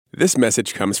This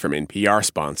message comes from NPR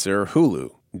sponsor Hulu.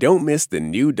 Don't miss the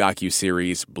new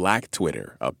docuseries Black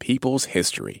Twitter, A People's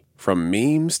History. From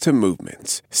memes to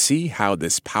movements, see how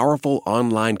this powerful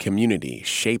online community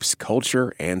shapes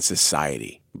culture and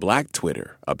society. Black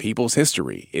Twitter, A People's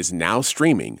History is now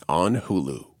streaming on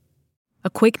Hulu. A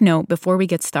quick note before we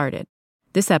get started.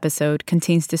 This episode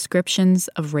contains descriptions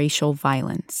of racial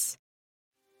violence.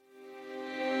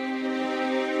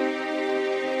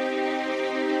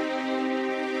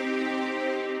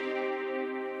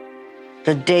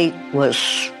 The date was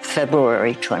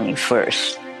February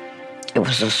 21st. It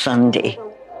was a Sunday.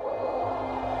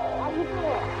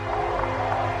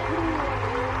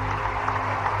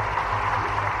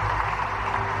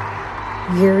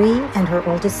 Yuri and her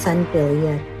oldest son, Billy,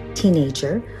 a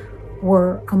teenager,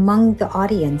 were among the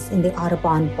audience in the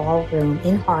Audubon Ballroom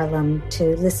in Harlem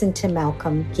to listen to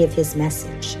Malcolm give his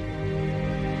message.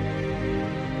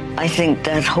 I think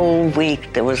that whole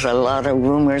week there was a lot of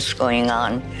rumors going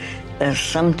on that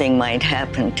something might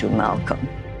happen to Malcolm.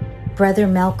 Brother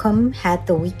Malcolm had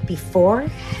the week before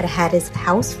had his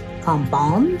house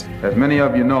bombed. As many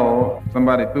of you know,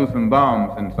 somebody threw some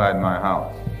bombs inside my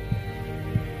house.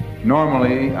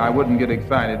 Normally, I wouldn't get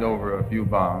excited over a few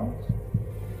bombs,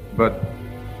 but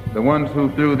the ones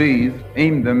who threw these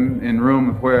aimed them in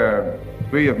rooms where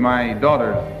 3 of my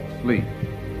daughters sleep.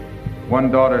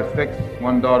 One daughter 6,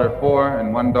 one daughter 4,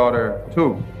 and one daughter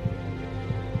 2.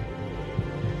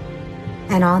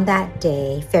 And on that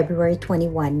day, February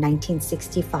 21,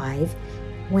 1965,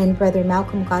 when Brother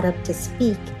Malcolm got up to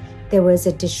speak, there was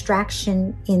a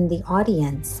distraction in the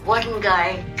audience. One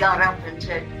guy got up and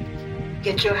said,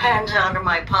 "Get your hands out of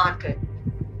my pocket."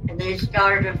 And they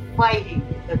started fighting,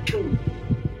 the two.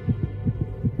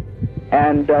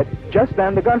 And just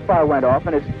then the gunfire went off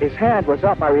and his hand was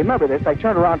up. I remember this. I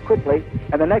turned around quickly,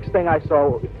 and the next thing I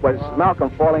saw was Malcolm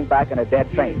falling back in a dead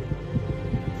faint.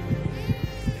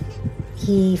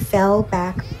 He fell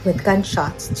back with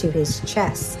gunshots to his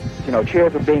chest. You know,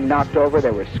 chairs were being knocked over.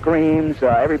 There were screams.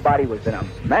 Everybody was in a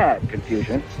mad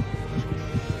confusion.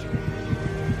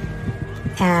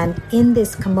 And in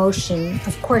this commotion,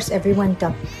 of course, everyone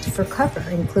ducked for cover,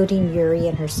 including Yuri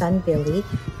and her son, Billy.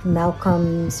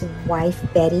 Malcolm's wife,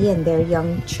 Betty, and their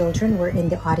young children were in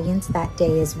the audience that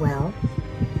day as well.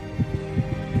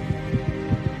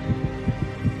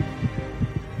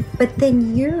 But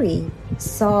then Yuri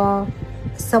saw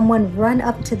someone run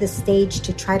up to the stage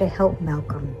to try to help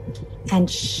Malcolm. And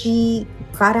she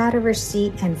got out of her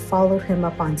seat and followed him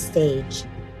up on stage.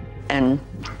 And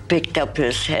picked up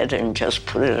his head and just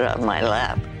put it on my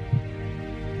lap.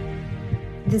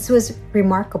 This was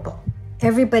remarkable.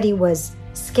 Everybody was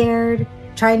scared,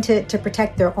 trying to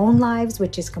protect their own lives,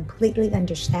 which is completely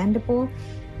understandable.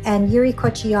 And Yuri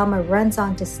Kochiyama runs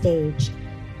onto stage,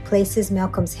 places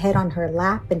Malcolm's head on her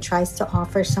lap, and tries to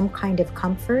offer some kind of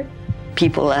comfort.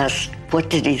 People asked, what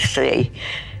did he say?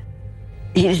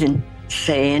 He didn't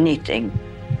say anything.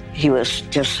 He was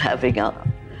just having a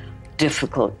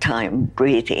difficult time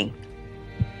breathing.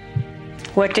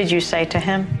 What did you say to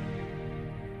him?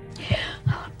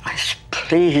 I said,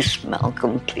 please,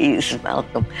 Malcolm,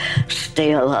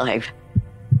 stay alive.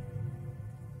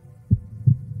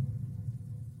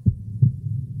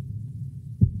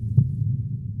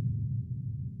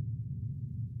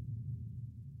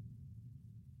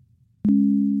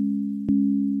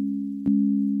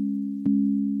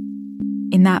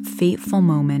 In that fateful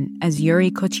moment, as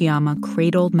Yuri Kochiyama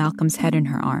cradled Malcolm's head in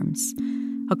her arms,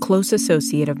 a close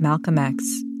associate of Malcolm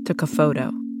X took a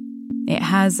photo. It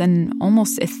has an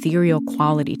almost ethereal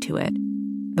quality to it.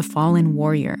 The fallen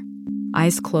warrior,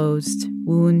 eyes closed,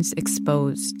 wounds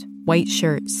exposed, white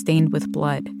shirt stained with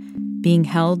blood, being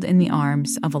held in the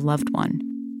arms of a loved one,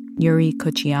 Yuri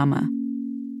Kochiyama.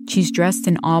 She's dressed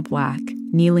in all black,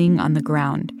 kneeling on the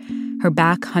ground, her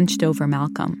back hunched over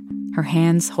Malcolm, her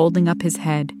hands holding up his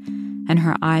head, and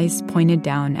her eyes pointed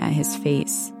down at his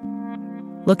face.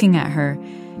 Looking at her,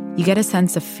 you get a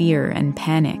sense of fear and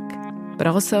panic, but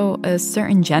also a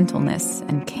certain gentleness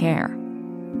and care.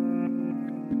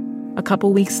 A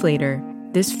couple weeks later,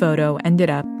 this photo ended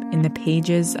up in the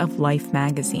pages of Life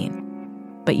magazine,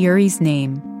 but Yuri's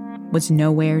name was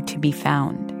nowhere to be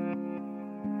found.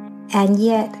 And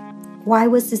yet, why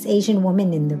was this Asian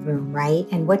woman in the room, right?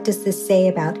 And what does this say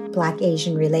about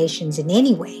Black-Asian relations in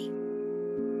any way?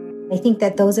 I think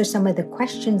that those are some of the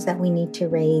questions that we need to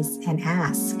raise and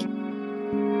ask.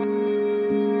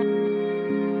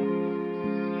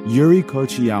 Yuri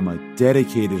Kochiyama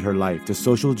dedicated her life to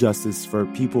social justice for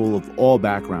people of all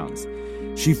backgrounds.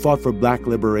 She fought for Black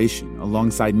liberation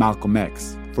alongside Malcolm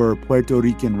X, for Puerto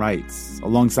Rican rights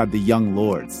alongside the Young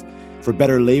Lords, for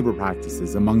better labor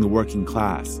practices among the working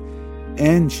class,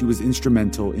 and she was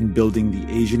instrumental in building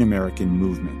the Asian American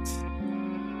movement.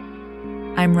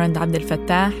 I'm Rand Abdel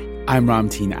Fattah. I'm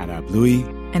Ramteen Arablouei.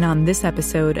 And on this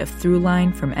episode of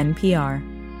Throughline from NPR,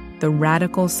 the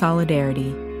radical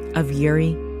solidarity of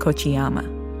Yuri Kochiyama.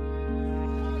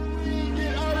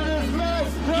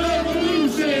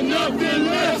 Revolution, nothing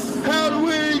less. How do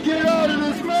we get out of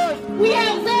this mess? We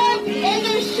have lived in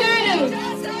the shadows,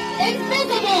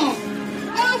 invisible,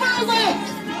 overlooked,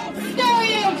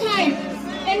 stereotyped,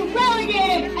 and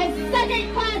relegated as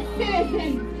second-class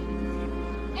citizens.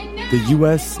 The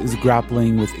U.S. is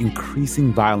grappling with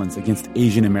increasing violence against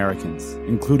Asian Americans,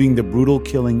 including the brutal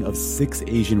killing of 6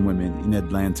 Asian women in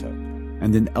Atlanta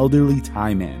and an elderly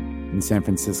Thai man in San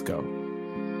Francisco.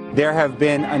 There have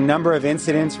been a number of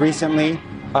incidents recently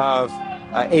of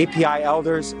API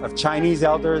elders, of Chinese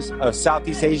elders, of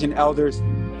Southeast Asian elders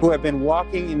who have been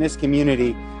walking in this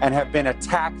community and have been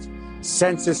attacked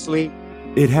senselessly.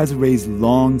 It has raised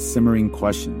long, simmering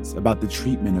questions about the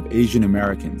treatment of Asian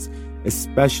Americans,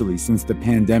 especially since the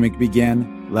pandemic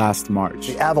began last March.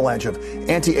 The avalanche of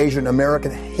anti-Asian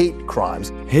American hate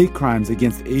crimes. Hate crimes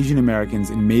against Asian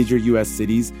Americans in major U.S.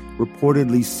 cities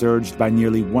reportedly surged by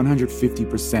nearly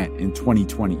 150% in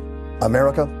 2020.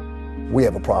 America, we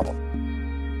have a problem.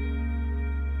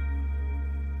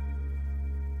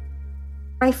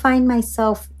 I find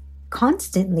myself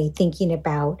constantly thinking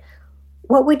about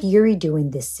what would Yuri do in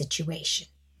this situation?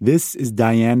 This is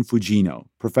Diane Fujino,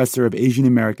 professor of Asian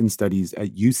American Studies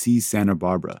at UC Santa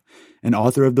Barbara, and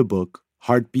author of the book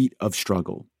Heartbeat of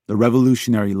Struggle, The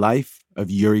Revolutionary Life of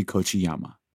Yuri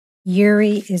Kochiyama.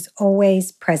 Yuri is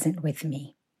always present with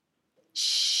me.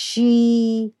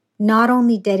 She not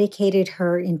only dedicated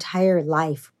her entire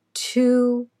life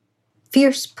to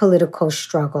fierce political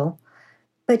struggle,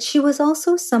 but she was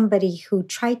also somebody who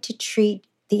tried to treat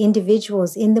the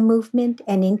individuals in the movement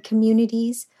and in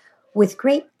communities with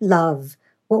great love,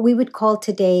 what we would call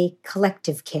today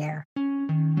collective care.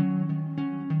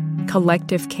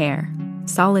 Collective care,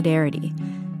 solidarity,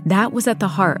 that was at the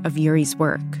heart of Yuri's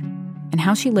work and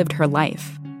how she lived her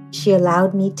life. She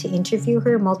allowed me to interview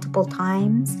her multiple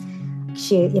times.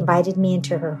 She invited me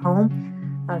into her home.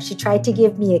 She tried to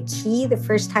give me a key the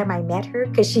first time I met her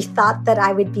because she thought that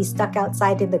I would be stuck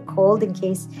outside in the cold in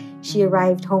case she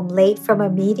arrived home late from a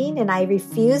meeting, and I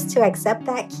refused to accept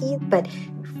that key. But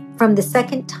from the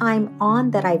second time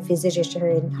on that I visited her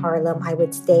in Harlem, I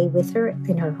would stay with her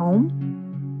in her home.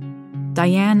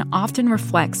 Diane often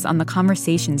reflects on the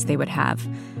conversations they would have,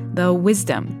 the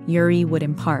wisdom Yuri would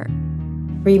impart.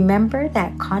 Remember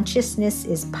that consciousness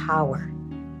is power.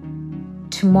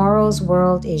 Tomorrow's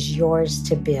world is yours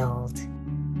to build.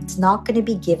 It's not going to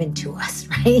be given to us,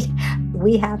 right?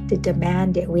 We have to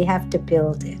demand it. We have to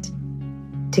build it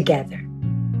together.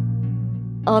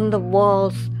 On the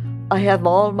walls, I have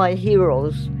all my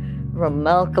heroes, from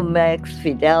Malcolm X,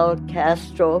 Fidel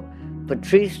Castro,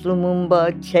 Patrice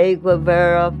Lumumba, Che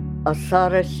Guevara,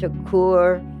 Assata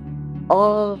Shakur,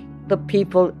 all the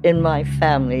people in my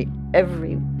family,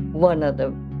 every one of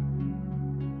them.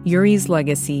 Yuri's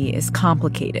legacy is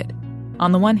complicated.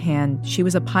 On the one hand, she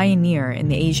was a pioneer in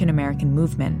the Asian American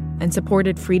movement and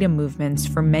supported freedom movements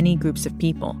for many groups of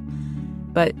people.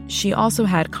 But she also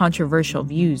had controversial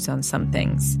views on some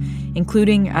things,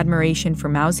 including admiration for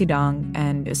Mao Zedong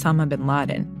and Osama bin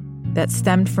Laden, that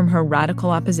stemmed from her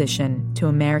radical opposition to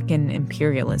American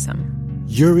imperialism.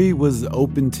 Yuri was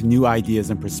open to new ideas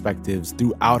and perspectives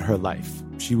throughout her life.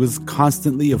 She was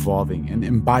constantly evolving and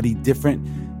embodied different,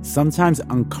 sometimes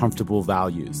uncomfortable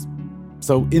values.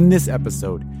 So in this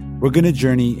episode, we're going to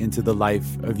journey into the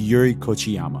life of Yuri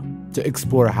Kochiyama to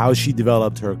explore how she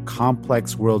developed her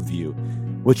complex worldview,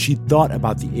 what she thought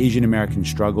about the Asian American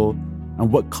struggle,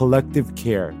 and what collective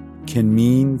care can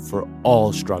mean for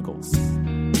all struggles.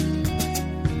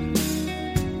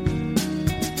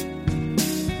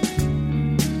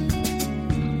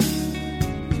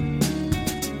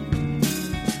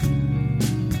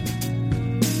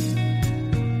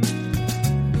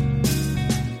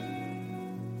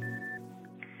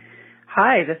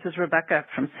 Hi, this is Rebecca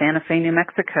from Santa Fe, New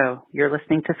Mexico. You're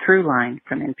listening to Throughline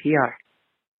from NPR.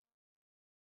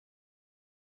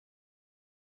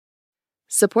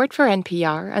 Support for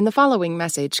NPR and the following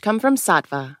message come from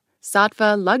Saatva.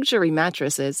 Saatva luxury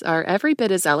mattresses are every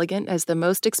bit as elegant as the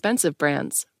most expensive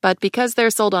brands, but because they're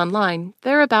sold online,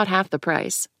 they're about half the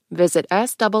price. Visit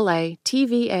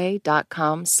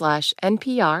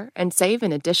SAATVA.com/NPR and save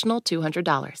an additional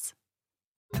 $200.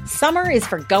 Summer is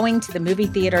for going to the movie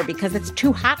theater because it's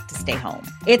too hot to stay home.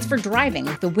 It's for driving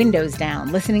with the windows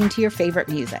down, listening to your favorite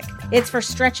music. It's for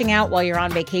stretching out while you're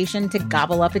on vacation to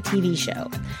gobble up a TV show.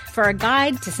 For a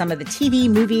guide to some of the TV,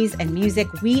 movies, and music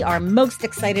we are most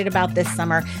excited about this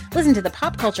summer, listen to the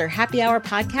Pop Culture Happy Hour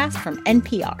podcast from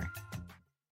NPR.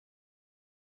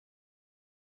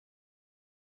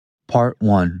 Part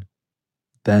 1.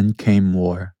 Then Came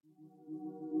War.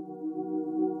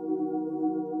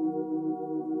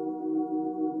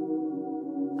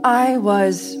 I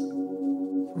was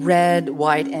red,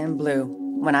 white, and blue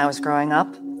when I was growing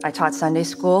up. I taught Sunday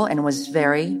school and was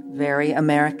very, very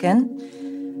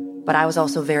American, but I was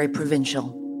also very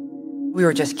provincial. We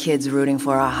were just kids rooting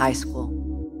for our high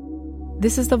school.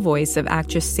 This is the voice of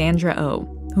actress Sandra Oh,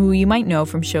 who you might know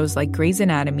from shows like Grey's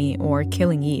Anatomy or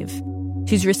Killing Eve.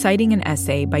 She's reciting an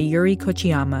essay by Yuri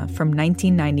Kochiyama from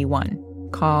 1991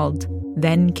 called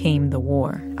Then Came the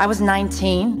War. I was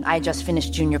 19. I just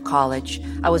finished junior college.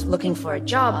 I was looking for a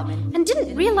job and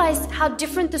didn't realize how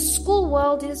different the school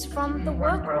world is from the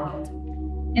work world.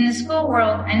 In the school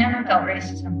world, I never felt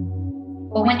racism.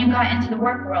 But when you got into the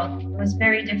work world, it was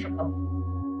very difficult.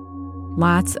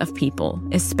 Lots of people,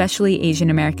 especially Asian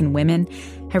American women,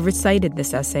 have recited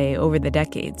this essay over the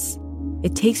decades.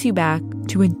 It takes you back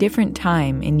to a different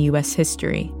time in U.S.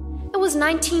 history. It was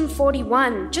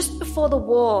 1941, just before the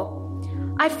war.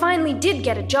 I finally did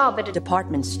get a job at a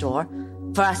department store.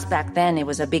 For us back then, it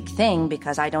was a big thing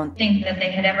because I don't think that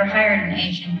they had ever hired an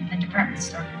Asian in a department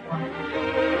store before.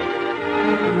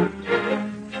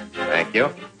 Thank you.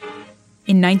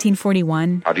 In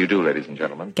 1941, how do you do, ladies and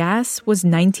gentlemen? Gas was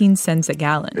 19 cents a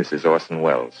gallon. This is Orson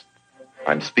Welles.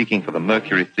 I'm speaking for the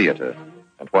Mercury Theater,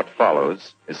 and what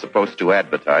follows is supposed to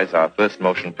advertise our first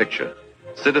motion picture.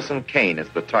 Citizen Kane is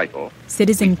the title.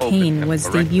 Citizen Kane was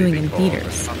debuting in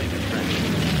theaters.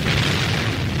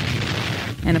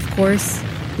 And of course,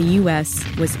 the U.S.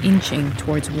 was inching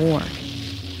towards war.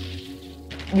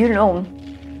 You know,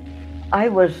 I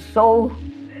was so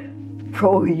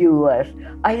pro-U.S.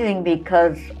 I think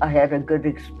because I had a good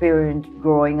experience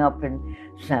growing up in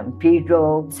San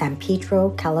Pedro,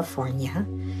 California.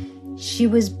 She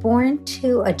was born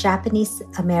to a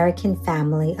Japanese-American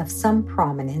family of some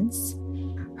prominence.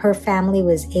 Her family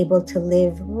was able to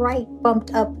live right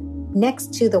bumped up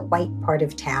next to the white part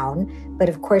of town, but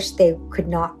of course they could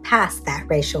not pass that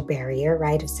racial barrier,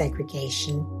 right, of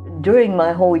segregation. During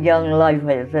my whole young life,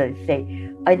 as I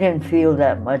say, I didn't feel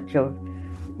that much of,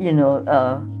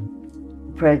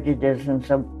 prejudice and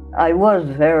stuff. I was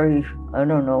very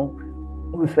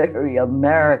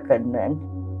American then.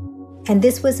 And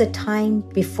this was a time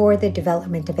before the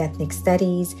development of ethnic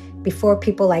studies, before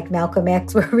people like Malcolm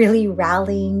X were really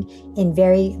rallying in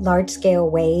very large-scale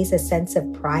ways a sense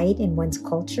of pride in one's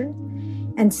culture.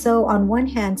 And so on one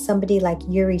hand, somebody like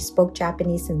Yuri spoke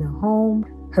Japanese in the home.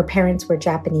 Her parents were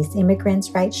Japanese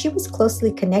immigrants, right? She was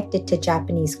closely connected to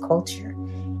Japanese culture.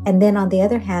 And then on the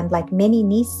other hand, like many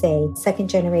Nisei,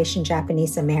 second-generation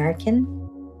Japanese American,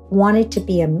 wanted to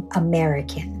be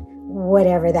American,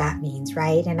 whatever that means,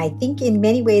 right? And I think in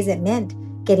many ways it meant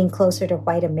getting closer to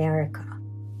white America.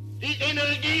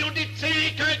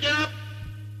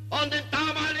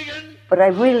 But I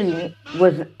really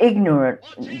was ignorant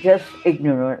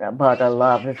about a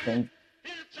lot of things.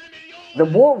 The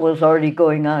war was already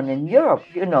going on in Europe,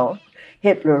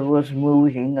 Hitler was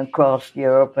moving across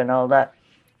Europe and all that.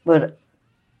 But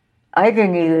I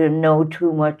didn't even know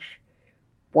too much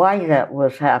why that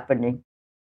was happening.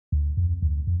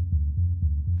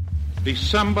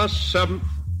 December 7th,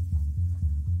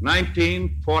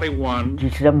 1941.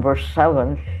 December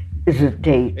 7th is a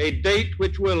date. A date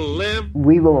which will live.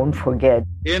 We won't forget.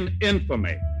 In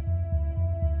infamy.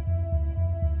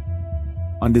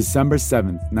 On December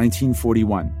 7th,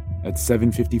 1941, at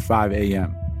 7:55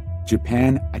 a.m.,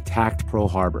 Japan attacked Pearl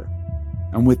Harbor.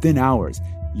 And within hours,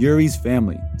 Yuri's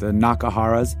family, the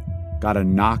Nakaharas, got a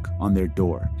knock on their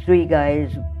door. 3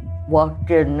 guys walked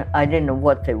in. I didn't know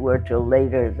what they were till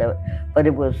later, but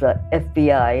it was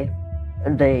FBI.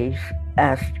 They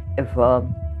asked if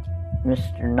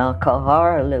Mr.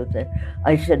 Nakahara lived there.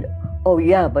 I said, oh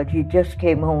yeah, but he just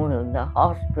came home from the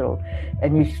hospital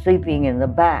and he's sleeping in the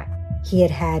back. He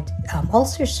had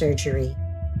ulcer surgery.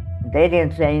 They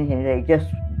didn't say anything. They just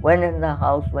went in the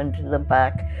house, went to the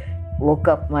back, woke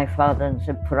up my father and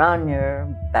said, put on your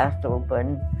bathrobe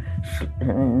and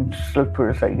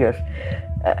slippers, I guess.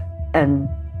 And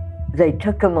they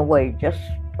took him away just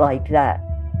like that.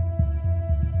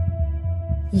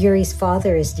 Yuri's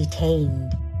father is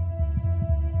detained.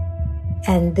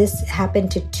 And this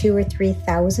happened to 2,000 or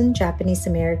 3,000 Japanese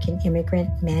American immigrant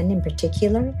men in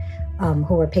particular.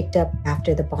 who were picked up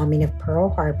after the bombing of Pearl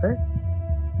Harbor.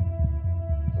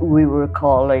 We were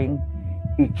calling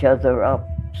each other up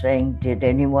saying, did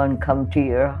anyone come to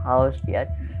your house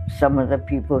yet? Some of the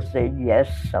people said yes,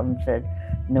 some said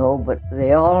no, but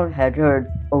they all had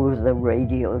heard over the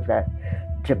radio that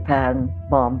Japan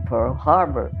bombed Pearl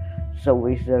Harbor. So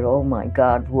we said, oh my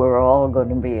God, we're all going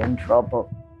to be in trouble.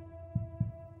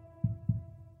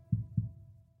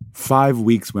 5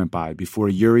 weeks went by before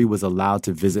Yuri was allowed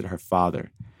to visit her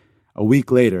father. A week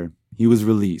later, he was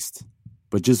released.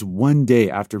 But just one day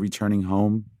after returning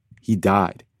home, he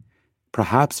died,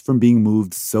 perhaps from being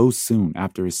moved so soon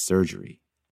after his surgery.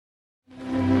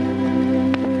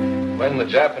 When the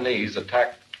Japanese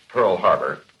attacked Pearl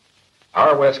Harbor,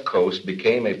 our west coast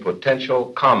became a potential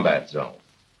combat zone.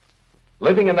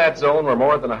 Living in that zone were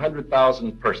more than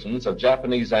 100,000 persons of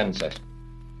Japanese ancestry.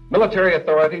 Military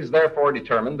authorities therefore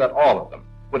determined that all of them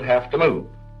would have to move.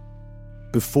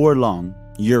 Before long,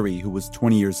 Yuri, who was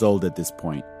 20 years old at this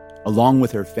point, along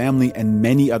with her family and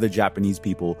many other Japanese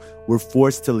people, were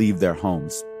forced to leave their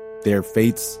homes, their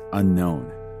fates unknown.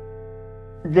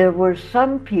 There were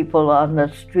some people on the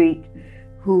street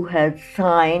who had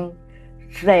signs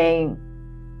saying,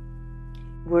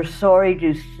 we're sorry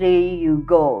to see you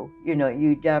go,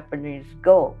 you Japanese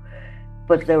go.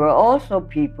 But there were also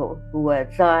people who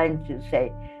had signs to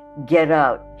say, get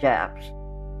out, Japs.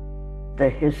 The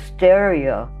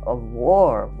hysteria of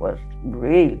war was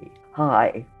really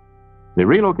high. The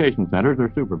relocation centers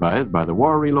are supervised by the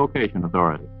War Relocation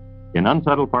Authority in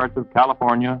unsettled parts of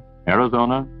California,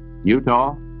 Arizona,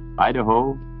 Utah,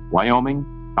 Idaho,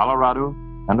 Wyoming, Colorado,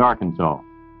 and Arkansas.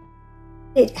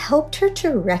 It helped her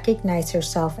to recognize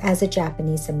herself as a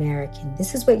Japanese American.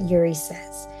 This is what Yuri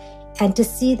says. And to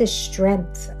see the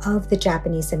strength of the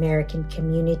Japanese American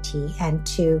community and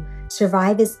to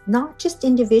survive as not just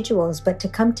individuals, but to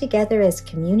come together as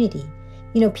community.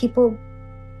 People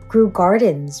grew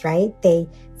gardens, right? They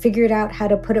figured out how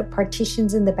to put up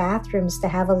partitions in the bathrooms to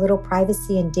have a little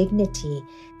privacy and dignity.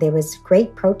 There was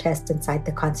great protest inside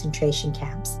the concentration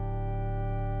camps.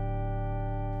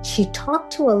 She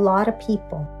talked to a lot of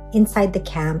people inside the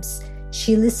camps.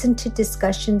 She listened to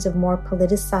discussions of more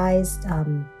politicized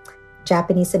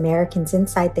Japanese Americans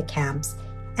inside the camps.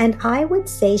 And I would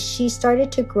say she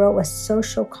started to grow a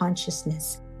social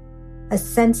consciousness, a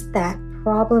sense that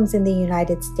problems in the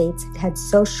United States had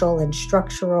social and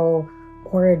structural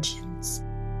origins.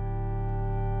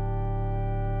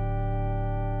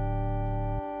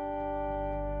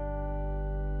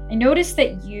 I noticed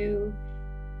that you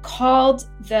called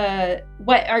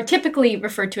what are typically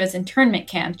referred to as internment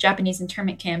camps, Japanese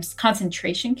internment camps,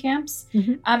 concentration camps.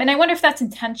 Mm-hmm. And I wonder if that's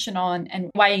intentional and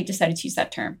why you decided to use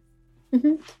that term.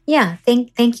 Mm-hmm. Yeah,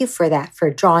 thank you for that,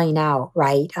 for drawing out,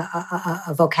 right,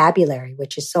 a vocabulary,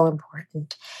 which is so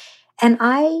important. And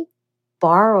I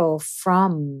borrow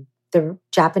from the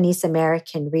Japanese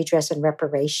American redress and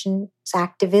reparations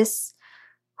activists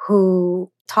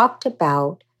who talked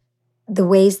about the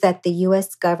ways that the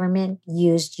U.S. government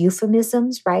used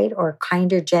euphemisms, right, or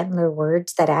kinder, gentler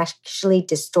words that actually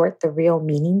distort the real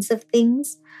meanings of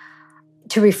things,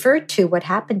 to refer to what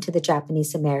happened to the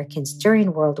Japanese Americans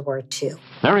during World War II.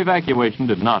 Their evacuation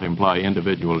did not imply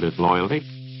individual disloyalty,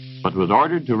 but was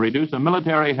ordered to reduce a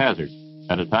military hazard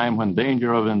at a time when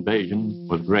danger of invasion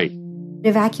was great.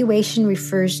 Evacuation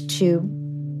refers to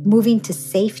moving to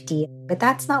safety, but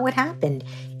that's not what happened.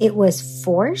 It was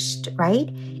forced, right?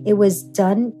 It was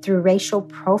done through racial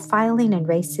profiling and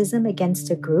racism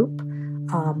against a group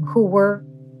who were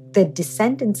the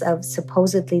descendants of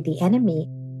supposedly the enemy.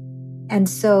 And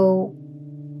so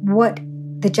what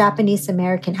the Japanese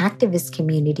American activist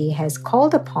community has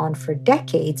called upon for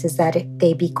decades is that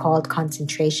they be called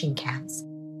concentration camps.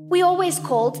 We always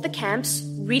called the camps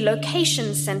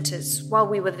relocation centers while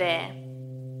we were there.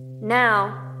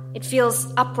 Now, it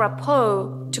feels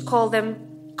apropos to call them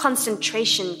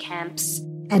concentration camps.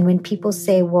 And when people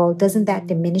say, well, doesn't that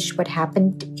diminish what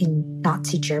happened in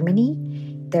Nazi Germany?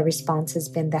 Their response has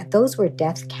been that those were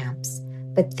death camps.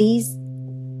 But these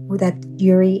that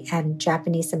Yuri and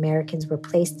Japanese Americans were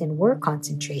placed in were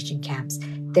concentration camps.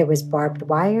 There was barbed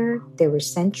wire, there were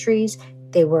sentries,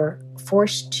 they were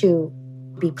forced to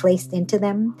be placed into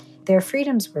them. Their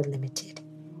freedoms were limited.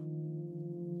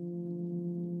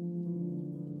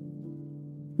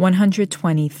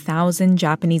 120,000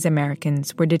 Japanese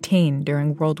Americans were detained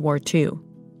during World War II.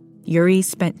 Yuri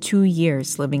spent 2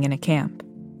 years living in a camp.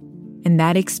 And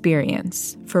that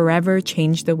experience forever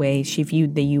changed the way she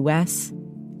viewed the U.S.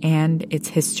 and its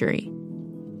history.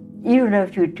 Even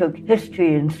if you took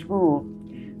history in school,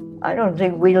 I don't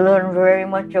think we learned very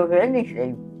much of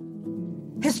anything.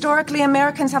 Historically,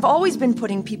 Americans have always been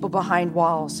putting people behind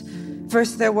walls.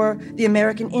 First, there were the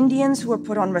American Indians who were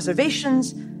put on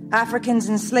reservations, Africans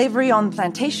in slavery on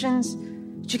plantations,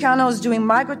 Chicanos doing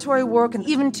migratory work, and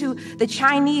even to the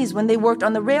Chinese when they worked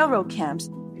on the railroad camps.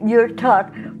 You're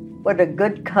taught what a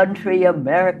good country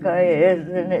America is,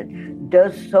 and it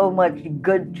does so much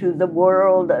good to the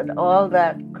world and all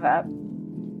that crap.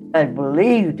 I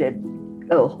believed it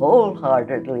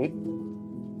wholeheartedly.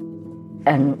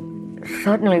 And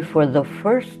suddenly, for the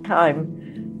first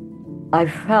time, I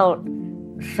felt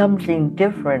something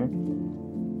different.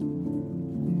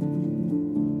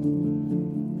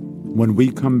 When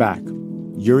we come back,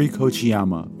 Yuri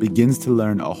Kochiyama begins to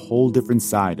learn a whole different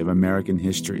side of American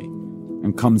history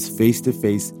and comes face to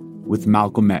face with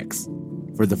Malcolm X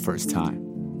for the first time.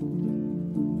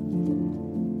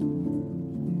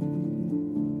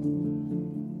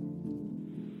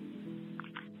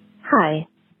 Hi,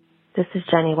 this is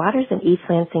Jenny Waters in East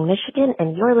Lansing, Michigan,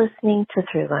 and you're listening to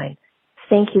Throughline.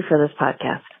 Thank you for this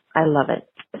podcast. I love it.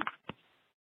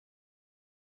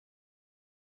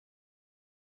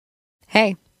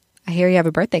 Hey, I hear you have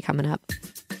a birthday coming up.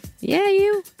 Yeah,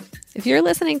 you. If you're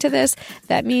listening to this,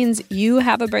 that means you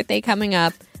have a birthday coming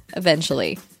up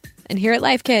eventually. And here at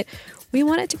Life Kit, we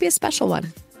want it to be a special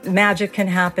one. Magic can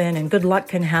happen and good luck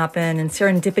can happen and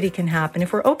serendipity can happen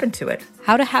if we're open to it.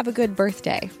 How to have a good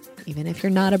birthday, even if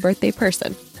you're not a birthday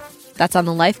person. That's on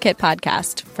the Life Kit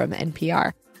podcast from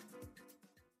NPR.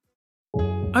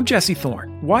 I'm Jesse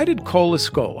Thorne. Why did Cole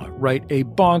Escola write a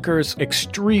bonkers,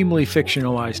 extremely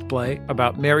fictionalized play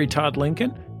about Mary Todd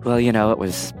Lincoln? Well, you know, it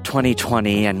was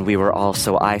 2020 and we were all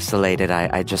so isolated.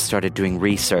 I just started doing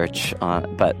research,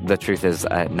 but the truth is,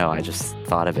 no, I just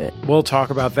thought of it. We'll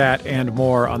talk about that and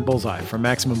more on Bullseye from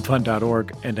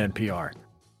MaximumFun.org and NPR.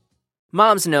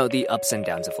 Moms know the ups and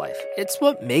downs of life. It's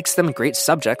what makes them great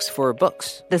subjects for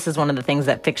books. This is one of the things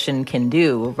that fiction can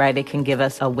do, right? It can give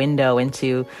us a window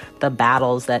into the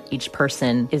battles that each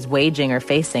person is waging or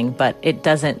facing, but it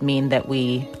doesn't mean that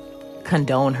we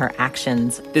condone her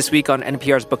actions. This week on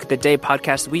NPR's Book of the Day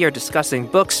podcast, we are discussing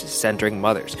books centering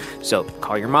mothers. So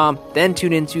call your mom, then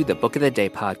tune into the Book of the Day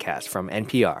podcast from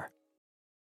NPR.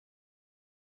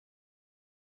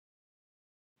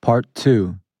 Part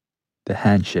 2. The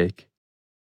Handshake.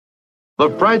 The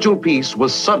fragile peace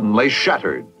was suddenly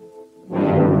shattered.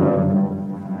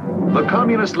 The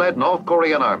communist-led North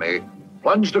Korean army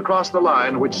plunged across the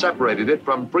line which separated it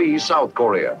from free South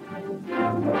Korea.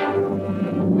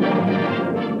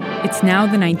 It's now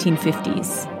the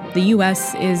 1950s. The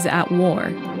U.S. is at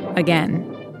war again,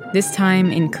 this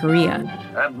time in Korea.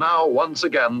 And now, once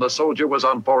again, the soldier was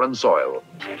on foreign soil.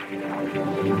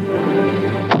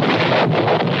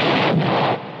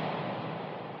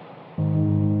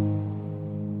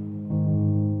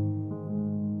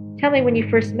 Tell me when you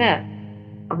first met.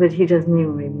 But he doesn't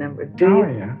even remember, do you? Oh,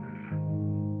 yeah.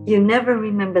 You never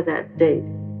remember that date.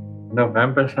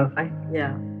 November something?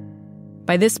 Yeah.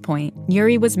 By this point,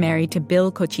 Yuri was married to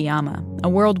Bill Kochiyama, a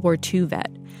World War II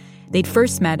vet. They'd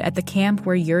first met at the camp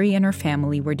where Yuri and her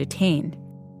family were detained.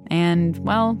 And,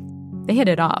 well, they hit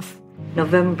it off.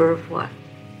 November of what?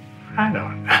 I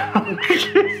don't know.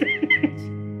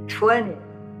 20.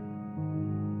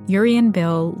 Yuri and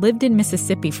Bill lived in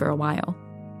Mississippi for a while.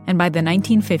 And by the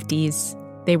 1950s,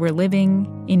 they were living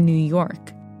in New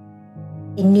York.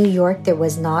 In New York, there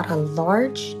was not a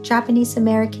large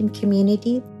Japanese-American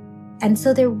community. And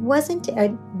so there wasn't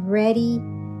a ready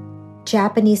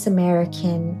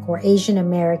Japanese-American or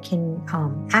Asian-American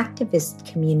activist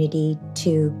community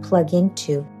to plug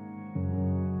into.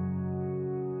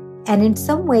 And in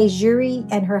some ways, Yuri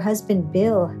and her husband,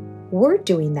 Bill, were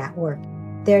doing that work.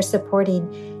 They're supporting,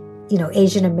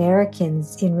 Asian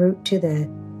Americans en route to the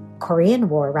Korean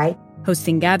War, right?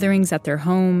 Hosting gatherings at their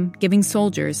home, giving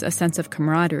soldiers a sense of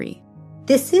camaraderie.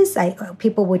 This is,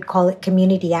 people would call it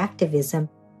community activism.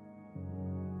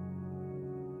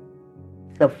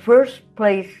 The first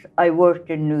place I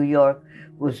worked in New York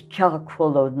was Chock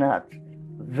full of Nuts,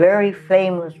 very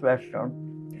famous restaurant.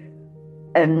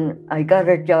 And I got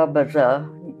a job as a,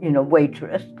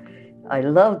 waitress. I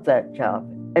loved that job.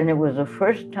 And it was the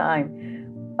first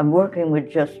time I'm working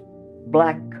with just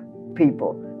black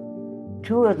people.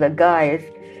 Two of the guys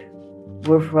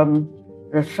were from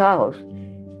the South.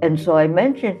 And so I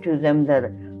mentioned to them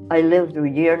that I lived a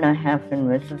year and a half in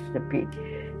Mississippi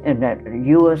and at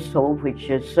USO, which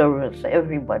is service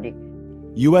everybody.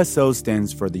 USO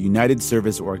stands for the United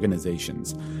Service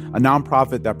Organizations, a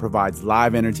nonprofit that provides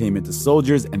live entertainment to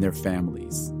soldiers and their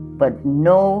families. But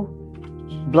no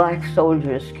black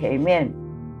soldiers came in.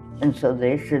 And so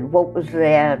they said, what was the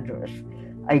address?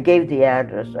 I gave the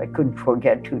address. I couldn't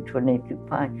forget 222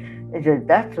 Pine. He said,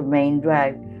 that's the main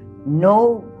drag.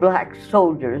 No black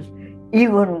soldiers,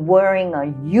 even wearing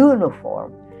a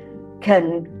uniform,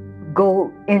 can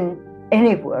go in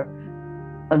anywhere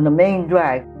on the main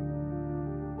drag.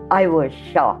 I was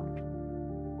shocked.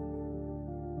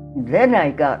 Then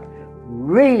I got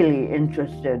really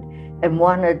interested and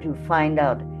wanted to find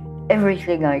out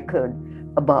everything I could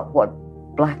about what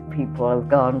black people have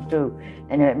gone through.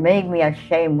 And it made me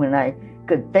ashamed when I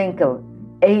could think of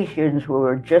Asians who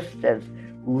were just as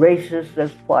racist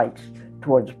as whites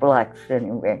towards blacks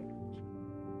anyway.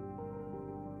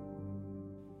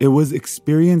 It was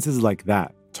experiences like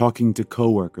that, talking to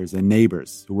coworkers and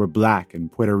neighbors who were black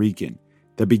and Puerto Rican,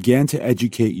 that began to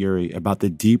educate Yuri about the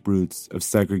deep roots of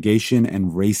segregation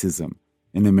and racism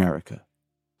in America.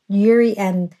 Yuri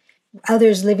and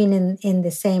others living in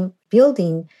the same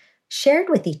building shared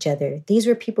with each other. These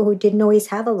were people who didn't always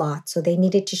have a lot, so they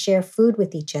needed to share food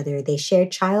with each other. They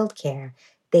shared childcare.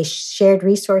 They shared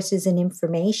resources and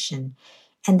information,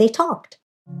 and they talked.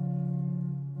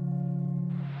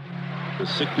 The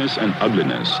sickness and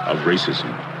ugliness of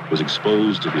racism was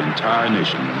exposed to the entire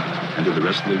nation and to the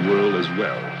rest of the world as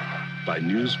well by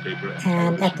newspaper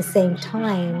and at the same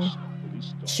time,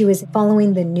 she was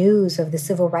following the news of the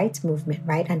civil rights movement,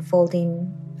 right,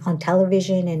 unfolding on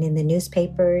television and in the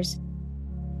newspapers.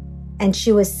 And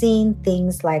she was seeing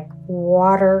things like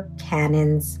water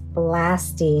cannons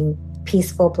blasting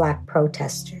peaceful black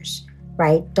protesters,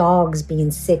 right? Dogs being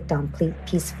sicked on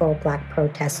peaceful black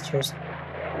protesters.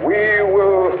 We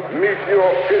will meet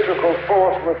your physical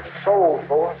force with soul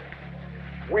force.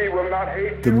 We will not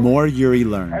hate The more Yuri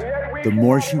learned, the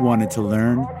more she wanted to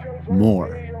learn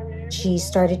more. She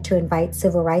started to invite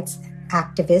civil rights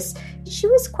activists. She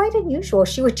was quite unusual.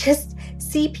 She would just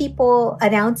see people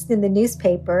announced in the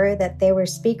newspaper that there were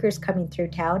speakers coming through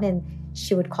town, and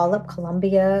she would call up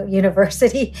Columbia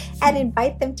University and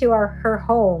invite them to her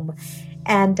home.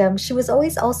 And she was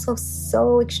always also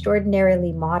so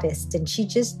extraordinarily modest. And she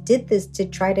just did this to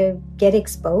try to get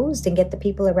exposed and get the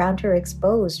people around her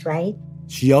exposed, right?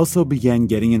 She also began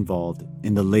getting involved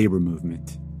in the labor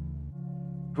movement.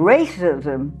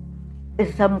 Racism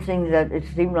is something that it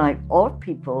seemed like all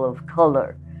people of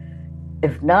color,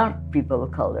 if not people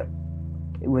of color,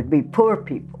 it would be poor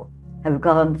people, have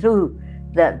gone through,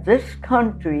 that this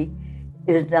country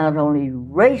is not only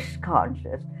race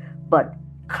conscious, but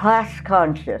class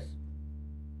conscious.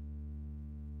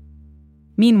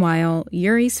 Meanwhile,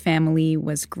 Yuri's family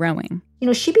was growing. You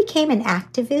know, she became an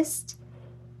activist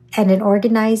and an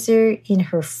organizer in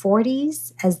her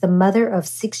 40s as the mother of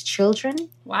 6 children.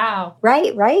 Wow.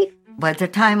 Right? By the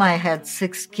time I had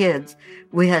 6 kids,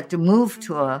 we had to move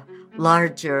to a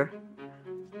larger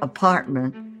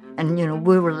apartment. And, you know,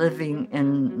 we were living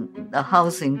in a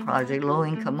housing project,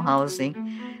 low-income housing,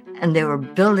 and they were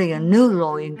building a new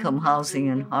low-income housing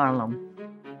in Harlem.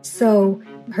 So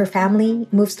her family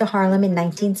moves to Harlem in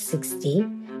 1960.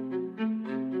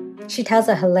 She tells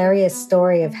a hilarious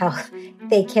story of how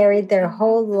they carried their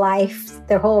whole life,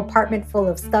 their whole apartment full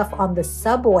of stuff on the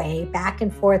subway back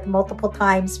and forth multiple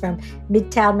times from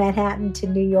Midtown Manhattan to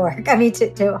New York,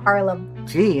 to Harlem.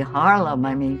 Gee, Harlem,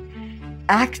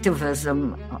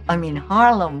 activism,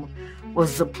 Harlem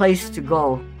was the place to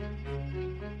go.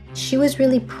 She was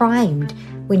really primed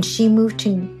when she moved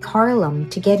to Harlem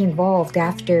to get involved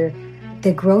after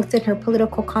the growth in her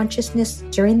political consciousness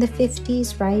during the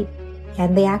 50s, right?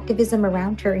 And the activism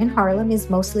around her in Harlem is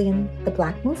mostly in the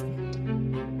Black movement.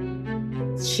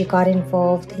 She got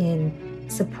involved in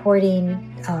supporting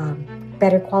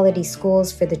better quality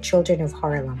schools for the children of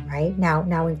Harlem, right?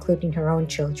 Now including her own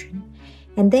children.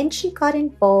 And then she got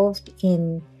involved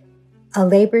in a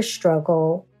labor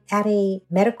struggle at a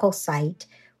medical site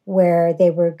where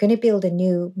they were going to build a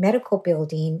new medical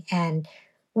building and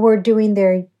were doing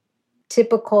their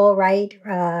typical,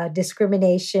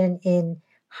 discrimination in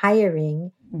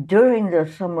hiring. During the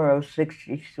summer of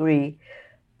 '63,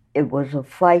 it was a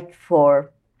fight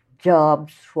for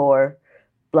jobs for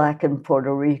Black and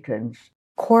Puerto Ricans.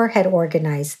 CORE had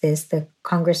organized this, the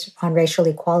Congress on Racial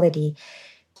Equality,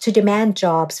 to demand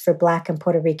jobs for Black and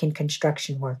Puerto Rican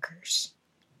construction workers.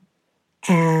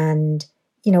 And,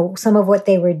 you know, some of what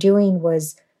they were doing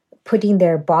was putting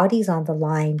their bodies on the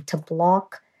line to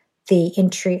block the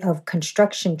entry of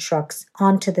construction trucks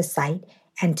onto the site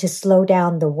and to slow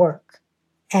down the work.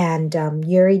 And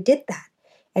Yuri did that.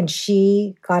 And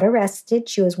she got arrested.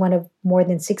 She was one of more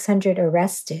than 600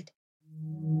 arrested.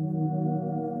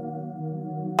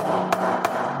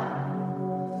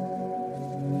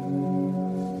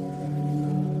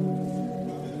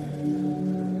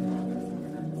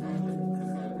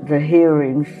 The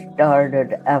hearings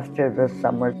started after the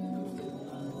summer,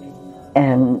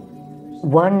 and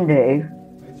One day,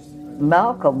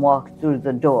 Malcolm walked through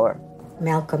the door.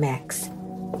 Malcolm X.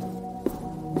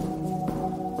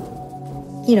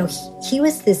 You know, he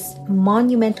was this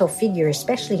monumental figure,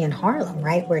 especially in Harlem,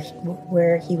 right,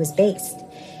 where he was based.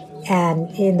 And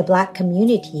in the Black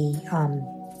community,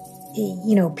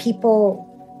 you know, people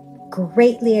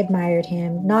greatly admired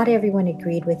him. Not everyone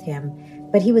agreed with him,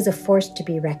 but he was a force to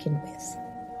be reckoned with.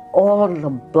 All the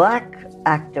Black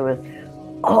activists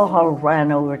all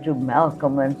ran over to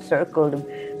Malcolm and circled him.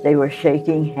 They were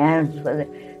shaking hands with him.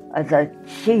 I thought,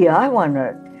 gee, I want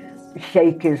to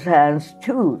shake his hands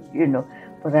too, you know.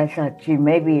 But I thought, gee,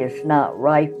 maybe it's not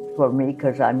right for me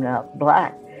because I'm not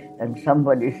Black. And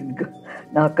somebody's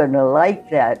not going to like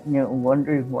that, you know,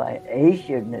 wondering why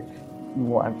Asian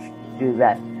wants to do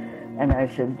that. And I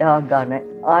said, doggone it,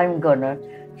 I'm going to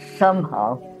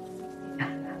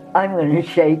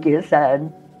shake his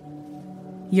hand.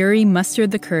 Yuri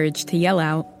mustered the courage to yell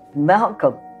out,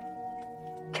 Malcolm,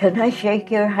 can I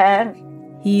shake your hand?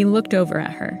 He looked over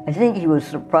at her. I think he was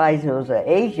surprised it was an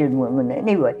Asian woman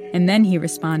anyway. And then he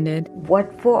responded,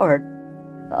 What for?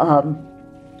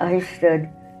 I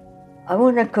said, I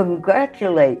want to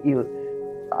congratulate you.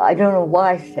 I don't know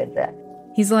why I said that.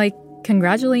 He's like,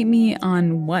 congratulate me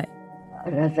on what?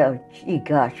 And I thought, gee,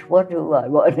 gosh, what do I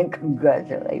want to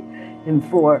congratulate him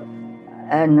for?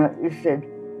 And he said,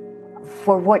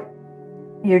 for what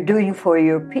you're doing for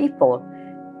your people.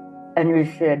 And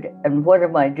he said, and what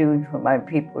am I doing for my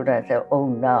people? And I said, oh,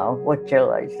 now, what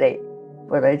shall I say?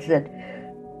 But I said,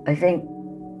 I think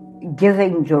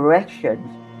giving directions.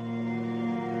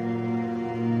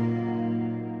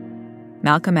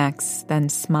 Malcolm X then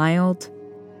smiled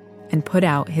and put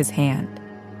out his hand.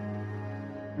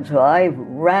 So I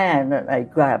ran and I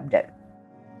grabbed it.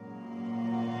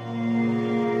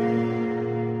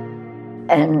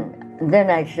 And then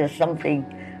I said something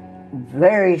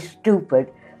very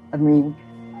stupid. I mean,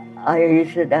 I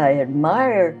said, I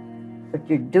admire what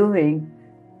you're doing,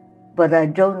 but I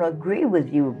don't agree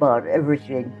with you about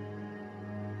everything.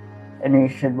 And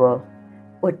he said, well,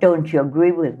 what don't you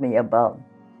agree with me about?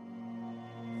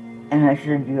 And I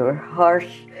said, your harsh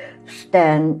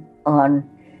stand on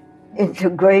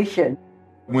integration.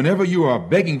 Whenever you are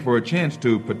begging for a chance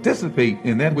to participate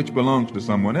in that which belongs to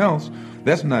someone else,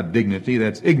 that's not dignity,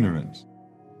 that's ignorance.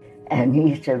 And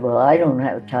he said, well, I don't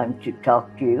have time to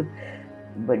talk to you.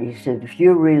 But he said, if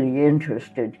you're really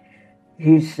interested,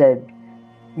 he said,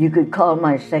 you could call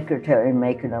my secretary and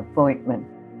make an appointment.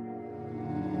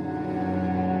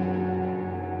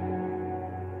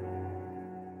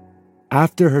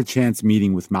 After her chance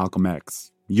meeting with Malcolm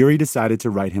X, Yuri decided to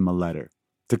write him a letter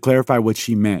to clarify what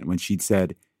she meant when she'd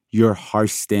said, your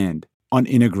harsh stand on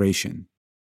integration.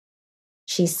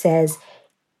 She says,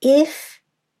 if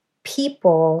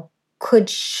people could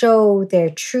show their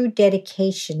true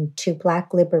dedication to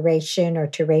Black liberation or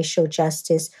to racial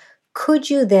justice, could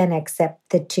you then accept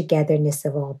the togetherness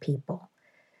of all people?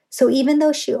 So even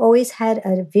though she always had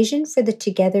a vision for the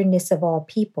togetherness of all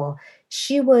people,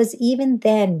 she was even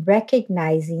then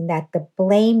recognizing that the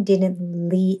blame didn't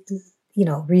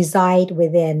reside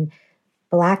within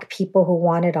Black people who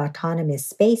wanted autonomous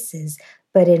spaces,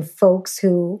 but in folks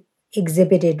who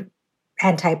exhibited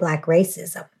anti-Black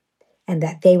racism, and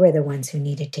that they were the ones who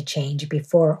needed to change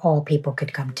before all people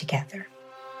could come together.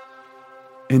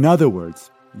 In other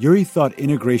words, Yuri thought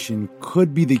integration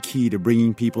could be the key to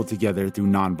bringing people together through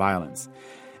nonviolence.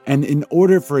 And in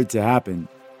order for it to happen,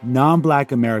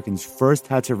 non-Black Americans first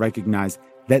had to recognize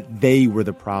that they were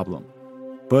the problem.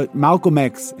 But Malcolm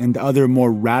X and other more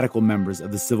radical members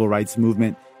of the civil rights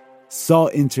movement saw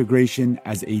integration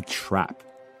as a trap.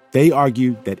 They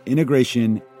argued that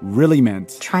integration really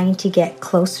meant trying to get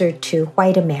closer to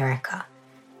white America,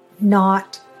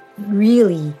 not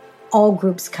really all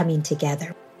groups coming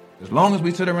together. As long as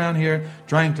we sit around here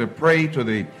trying to pray to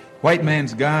the white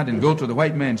man's God and go to the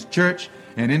white man's church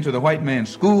and into the white man's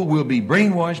school, we'll be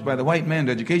brainwashed by the white man's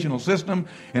educational system,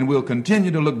 and we'll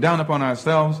continue to look down upon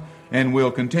ourselves, and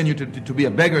we'll continue to be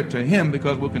a beggar to him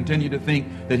because we'll continue to think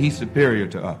that he's superior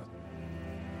to us.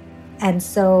 And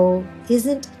so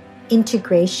isn't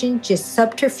integration just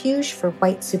subterfuge for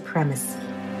white supremacy?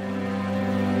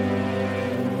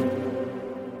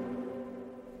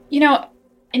 You know,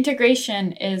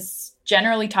 integration is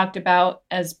generally talked about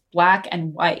as Black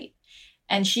and white,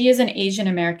 and she is an Asian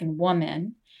American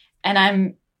woman,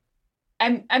 and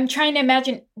I'm trying to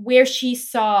imagine where she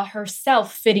saw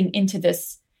herself fitting into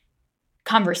this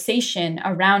conversation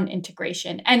around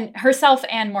integration, and herself,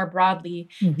 and more broadly,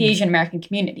 the Asian American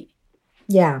community.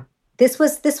 Yeah, this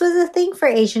was a thing for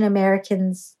Asian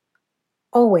Americans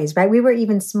always, right? We were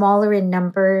even smaller in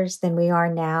numbers than we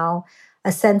are now.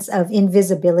 a sense of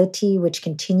invisibility, which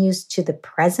continues to the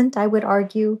present, I would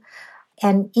argue.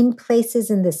 And in places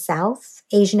in the South,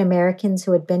 Asian Americans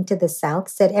who had been to the South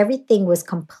said everything was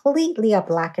completely a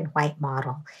black and white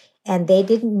model. And they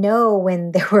didn't know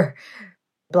when there were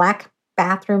black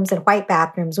bathrooms and white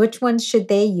bathrooms, which ones should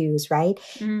they use, right?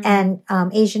 And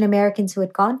Asian Americans who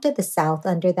had gone to the South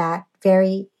under that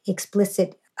very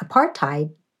explicit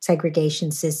apartheid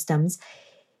segregation systems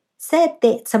said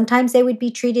that sometimes they would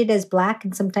be treated as black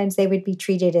and sometimes they would be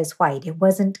treated as white. It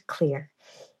wasn't clear.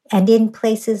 And in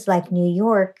places like New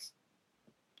York,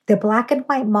 the black and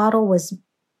white model was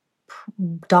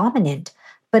dominant.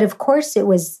 But of course, it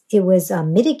was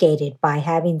mitigated by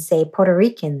having, say, Puerto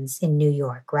Ricans in New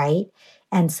York, right?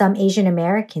 And some Asian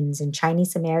Americans and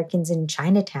Chinese Americans in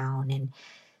Chinatown. And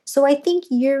so I think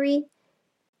Yuri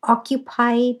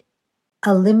occupied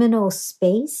a liminal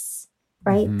space,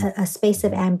 right? A space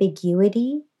of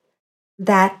ambiguity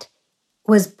that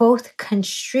was both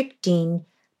constricting,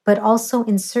 but also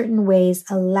in certain ways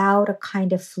allowed a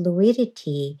kind of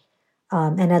fluidity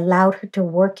and allowed her to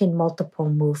work in multiple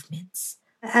movements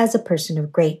as a person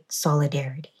of great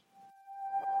solidarity.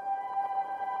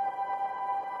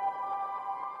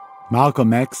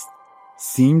 Malcolm X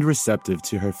seemed receptive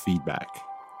to her feedback.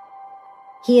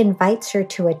 He invites her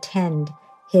to attend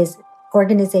his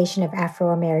Organization of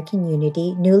Afro-American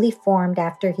Unity, newly formed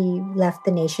after he left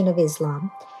the Nation of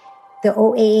Islam, the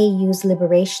OAAU's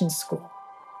Liberation School.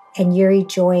 And Yuri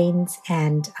joins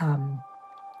and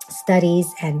studies,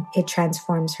 and it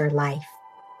transforms her life.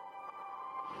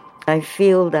 I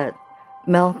feel that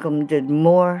Malcolm did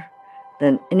more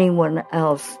than anyone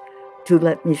else to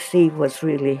let me see what's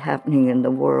really happening in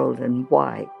the world and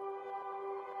why.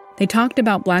 They talked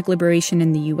about Black liberation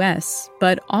in the U.S.,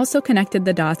 but also connected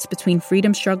the dots between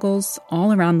freedom struggles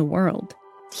all around the world.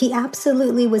 He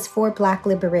absolutely was for Black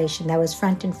liberation. That was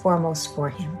front and foremost for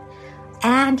him.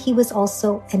 And he was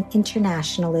also an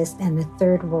internationalist and a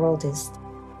third worldist.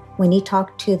 When he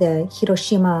talked to the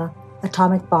Hiroshima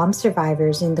atomic bomb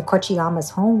survivors in the Kochiyama's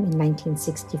home in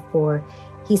 1964,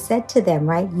 he said to them,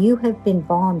 right, you have been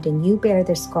bombed and you bear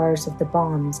the scars of the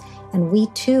bombs. And we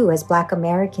too, as Black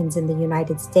Americans in the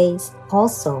United States,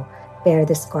 also bear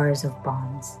the scars of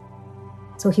bombs.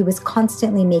 So he was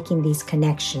constantly making these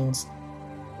connections.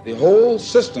 The whole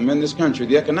system in this country,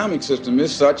 the economic system,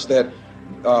 is such that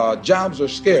jobs are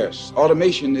scarce.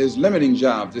 Automation is limiting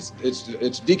jobs.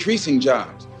 It's decreasing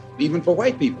jobs, even for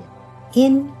white people.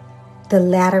 In the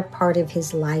latter part of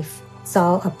his life,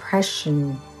 saw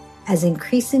oppression as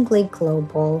increasingly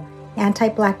global.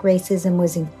 Anti-Black racism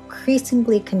was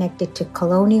increasingly connected to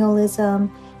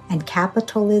colonialism and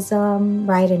capitalism,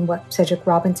 right? And what Cedric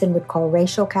Robinson would call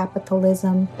racial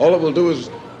capitalism. All it will do is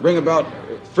bring about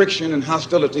friction and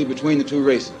hostility between the two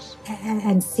races.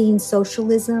 And seeing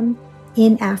socialism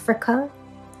in Africa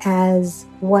as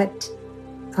what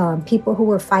people who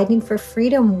were fighting for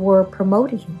freedom were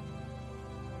promoting.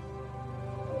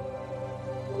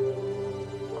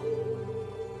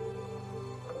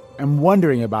 I'm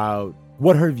wondering about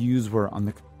what her views were on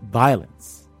the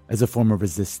violence as a form of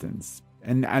resistance.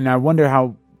 And I wonder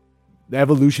how the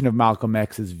evolution of Malcolm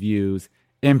X's views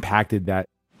impacted that.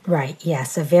 Right,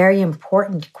 yes, a very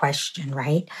important question,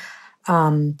 right?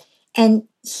 And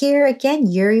here again,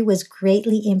 Yuri was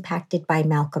greatly impacted by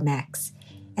Malcolm X.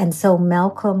 And so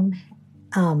Malcolm,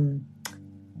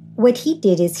 what he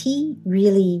did is he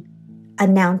really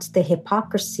announced the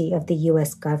hypocrisy of the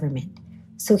U.S. government.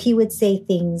 So he would say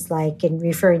things like, in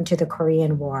referring to the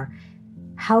Korean War,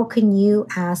 how can you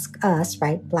ask us,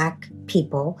 right, Black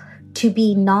people, to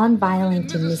be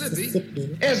nonviolent in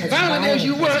Mississippi as violent as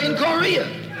you were in Korea?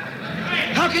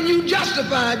 How can you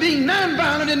justify being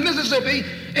nonviolent in Mississippi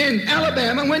and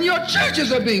Alabama when your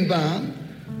churches are being bombed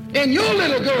and your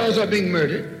little girls are being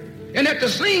murdered, and at the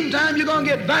same time you're going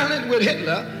to get violent with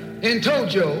Hitler and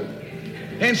Tojo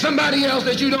and somebody else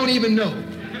that you don't even know?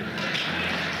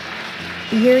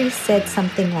 Yuri said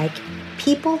something like,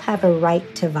 people have a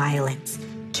right to violence,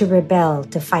 to rebel,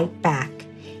 to fight back.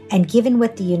 And given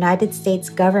what the United States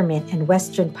government and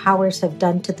Western powers have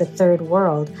done to the third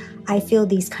world, I feel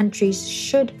these countries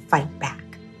should fight back.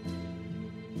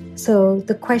 So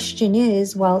the question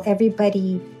is, while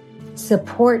everybody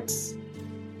supports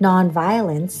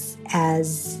nonviolence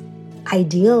as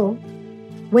ideal,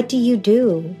 what do you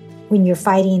do when you're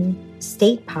fighting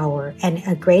state power and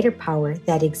a greater power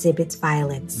that exhibits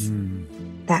violence,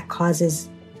 that causes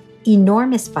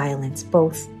enormous violence,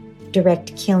 both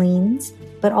direct killings,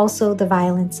 but also the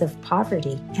violence of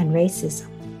poverty and racism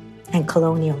and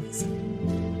colonialism?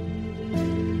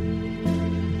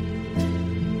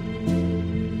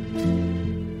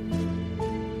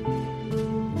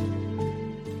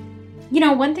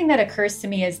 one thing that occurs to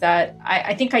me is that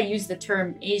I think I used the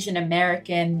term Asian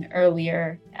American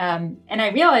earlier. And I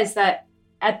realized that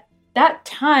at that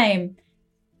time,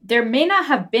 there may not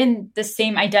have been the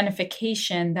same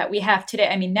identification that we have today.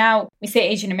 I mean, now we say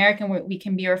Asian American, we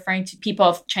can be referring to people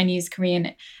of Chinese,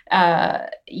 Korean,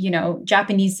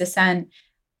 Japanese descent.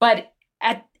 But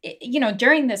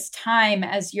during this time,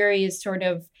 as Yuri is sort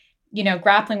of,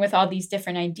 grappling with all these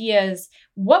different ideas,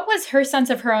 what was her sense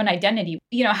of her own identity?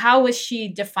 How was she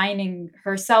defining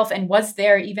herself, and was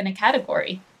there even a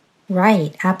category?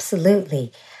 Right,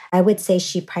 absolutely. I would say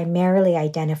she primarily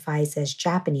identifies as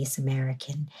Japanese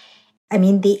American. I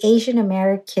mean, the Asian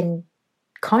American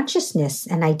consciousness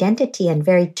and identity and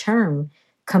very term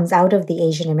comes out of the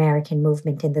Asian American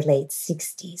movement in the late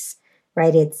 60s,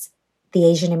 right? It's the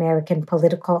Asian American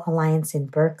Political Alliance in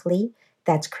Berkeley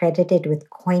that's credited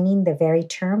with coining the very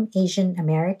term Asian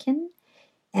American.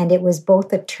 And it was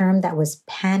both a term that was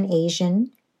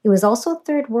pan-Asian. It was also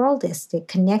third worldist. It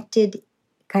connected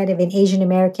kind of an Asian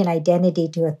American identity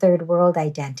to a third world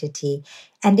identity.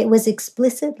 And it was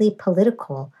explicitly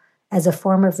political as a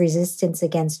form of resistance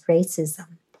against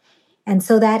racism. And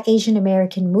so that Asian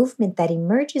American movement that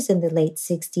emerges in the late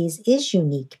 60s is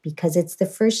unique because it's the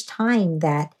first time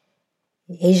that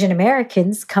Asian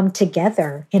Americans come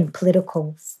together in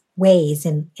political ways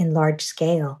in large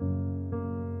scale.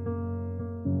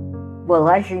 Well,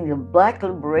 I think the Black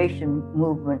liberation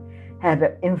movement had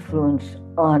an influence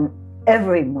on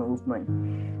every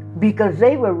movement because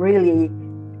they were really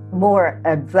more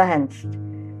advanced.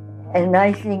 And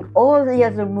I think all the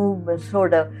other movements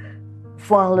sort of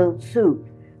followed suit,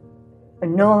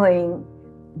 knowing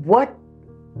what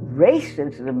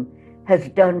racism has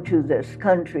done to this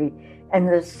country and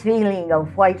this feeling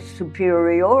of white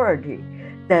superiority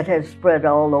that has spread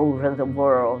all over the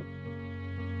world.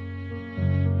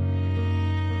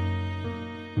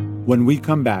 When we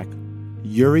come back,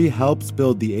 Yuri helps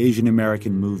build the Asian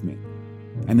American movement,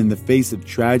 and in the face of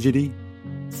tragedy,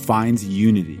 finds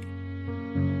unity.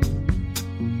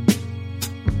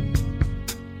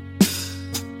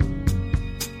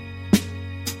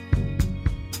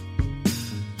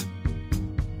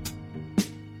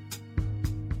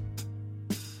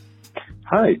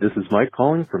 Hi, this is Mike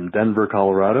calling from Denver,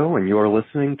 Colorado, and you are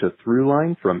listening to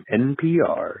Throughline from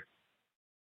NPR.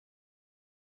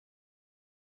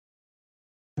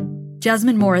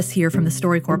 Jasmine Morris here from the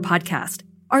StoryCorps podcast.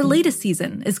 Our latest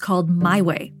season is called My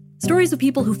Way. Stories of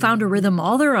people who found a rhythm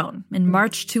all their own and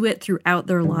marched to it throughout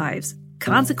their lives.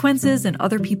 Consequences and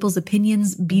other people's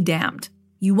opinions be damned.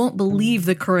 You won't believe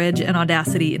the courage and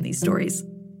audacity in these stories.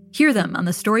 Hear them on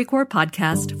the StoryCorps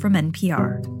podcast from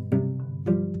NPR.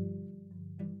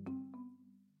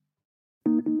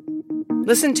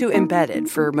 Listen to Embedded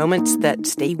for moments that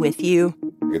stay with you.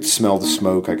 I could smell the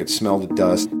smoke. I could smell the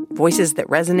dust. Voices that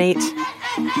resonate.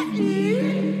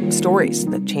 Stories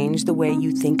that change the way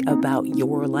you think about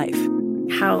your life.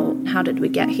 How did we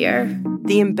get here?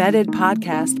 The Embedded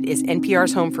podcast is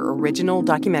NPR's home for original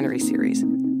documentary series.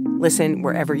 Listen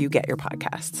wherever you get your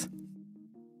podcasts.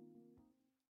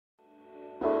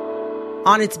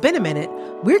 On It's Been a Minute,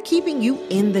 we're keeping you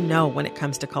in the know when it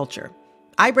comes to culture.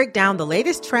 I break down the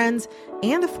latest trends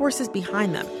and the forces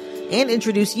behind them and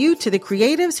introduce you to the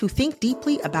creatives who think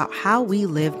deeply about how we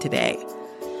live today.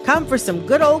 Come for some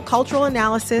good old cultural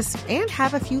analysis and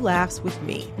have a few laughs with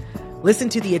me. Listen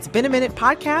to the It's Been a Minute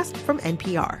podcast from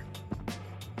NPR.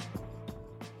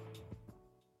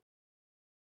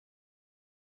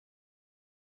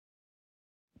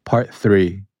 Part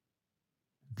 3.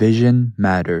 Vision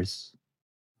Matters.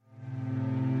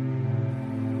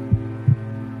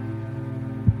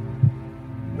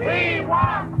 We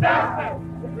want justice!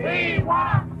 We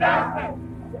want justice!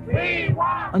 We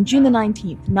want... On June the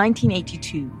 19th,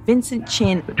 1982, Vincent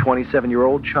Chin, the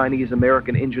 27-year-old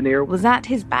Chinese-American engineer, was at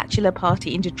his bachelor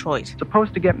party in Detroit,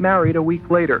 supposed to get married a week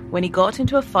later, when he got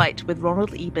into a fight with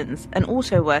Ronald Ebens, an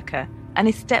auto worker, and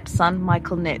his stepson,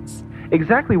 Michael Nitz.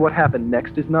 Exactly what happened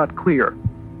next is not clear.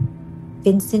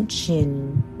 Vincent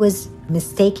Chin was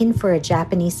mistaken for a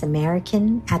Japanese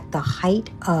American at the height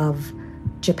of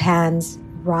Japan's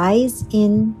rise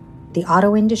in the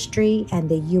auto industry and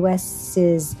the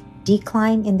U.S.'s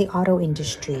decline in the auto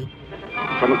industry.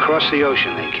 From across the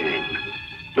ocean they came,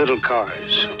 little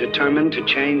cars, determined to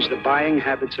change the buying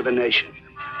habits of a nation.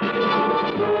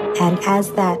 And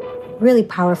as that really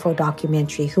powerful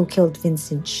documentary, Who Killed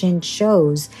Vincent Chin,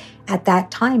 shows, at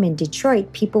that time in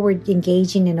Detroit, people were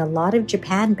engaging in a lot of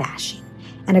Japan bashing.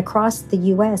 And across the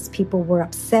U.S., people were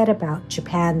upset about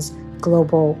Japan's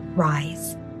global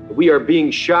rise. We are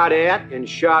being shot at and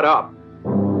shot up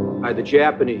by the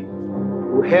Japanese.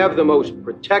 who have the most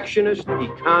protectionist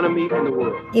economy in the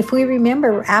world. If we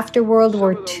remember, after World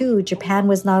War II, Japan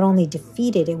was not only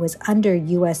defeated, it was under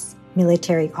U.S.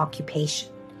 military occupation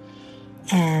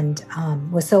and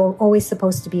was always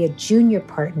supposed to be a junior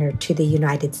partner to the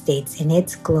United States in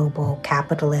its global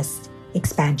capitalist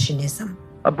expansionism.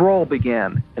 A brawl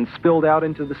began and spilled out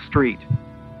into the street.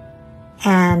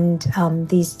 And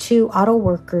these two auto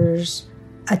workers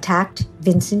attacked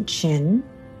Vincent Chin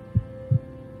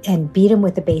and beat him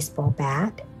with a baseball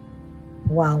bat.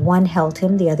 While one held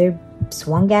him, the other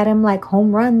swung at him like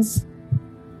home runs.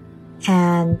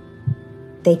 And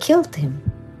they killed him.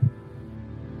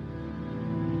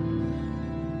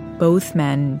 Both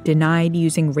men denied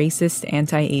using racist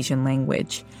anti-Asian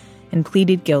language and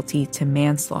pleaded guilty to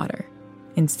manslaughter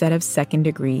instead of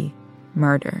second-degree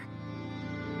murder.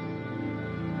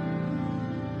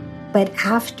 But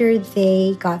after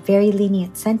they got very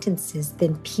lenient sentences,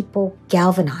 then people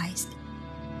galvanized.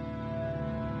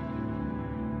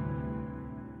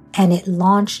 And it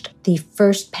launched the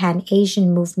first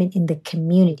Pan-Asian movement in the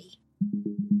community.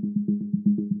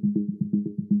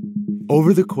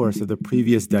 Over the course of the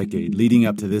previous decade leading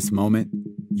up to this moment,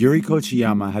 Yuri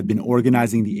Kochiyama had been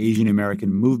organizing the Asian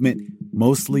American movement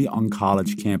mostly on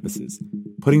college campuses,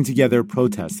 putting together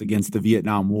protests against the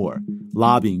Vietnam War,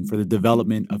 lobbying for the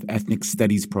development of ethnic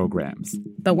studies programs.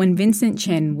 But when Vincent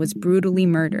Chin was brutally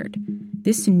murdered,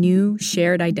 this new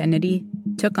shared identity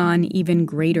took on even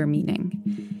greater meaning.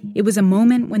 It was a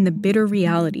moment when the bitter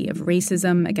reality of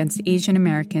racism against Asian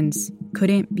Americans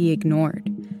couldn't be ignored.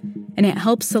 And it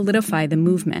helped solidify the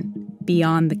movement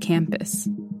beyond the campus.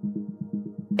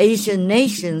 Asian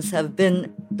nations have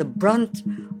been the brunt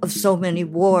of so many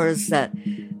wars that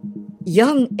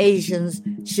young Asians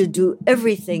should do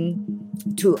everything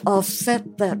to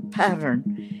offset that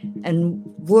pattern and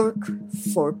work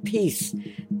for peace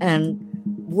and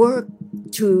work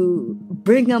to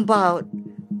bring about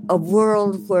a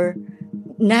world where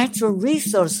natural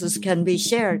resources can be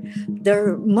shared.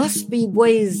 There must be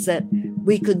ways that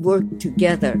we could work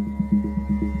together.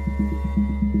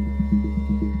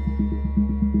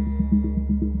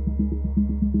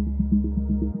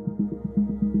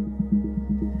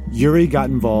 Yuri got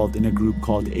involved in a group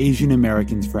called Asian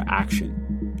Americans for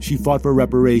Action. She fought for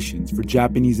reparations for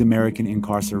Japanese American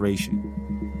incarceration.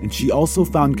 And she also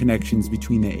found connections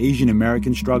between the Asian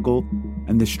American struggle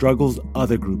and the struggles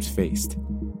other groups faced.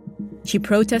 She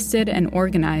protested and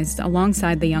organized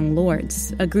alongside the Young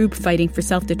Lords, a group fighting for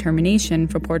self-determination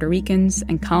for Puerto Ricans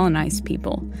and colonized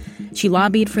people. She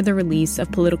lobbied for the release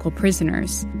of political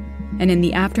prisoners. And in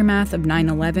the aftermath of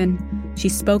 9/11, she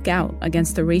spoke out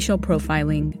against the racial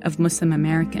profiling of Muslim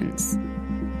Americans.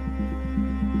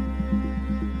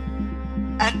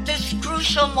 At this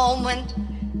crucial moment,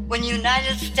 when the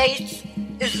United States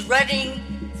is ready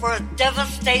for a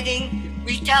devastating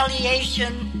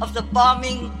retaliation of the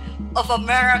bombing of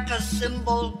America's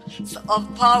symbols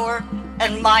of power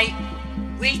and might,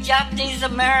 we Japanese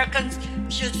Americans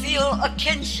should feel a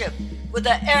kinship with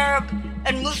the Arab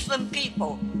and Muslim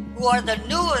people who are the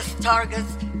newest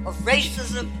targets of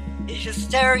racism,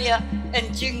 hysteria,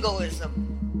 and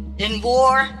jingoism. In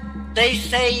war, they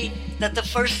say that the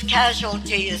first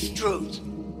casualty is truth.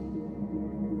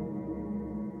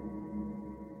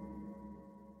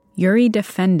 Yuri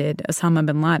defended Osama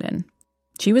bin Laden.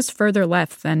 She was further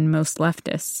left than most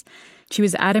leftists. She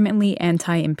was adamantly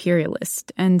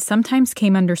anti-imperialist and sometimes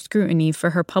came under scrutiny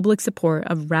for her public support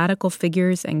of radical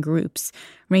figures and groups,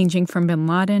 ranging from bin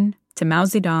Laden to Mao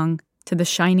Zedong to the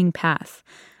Shining Path,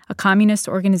 a communist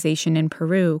organization in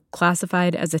Peru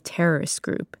classified as a terrorist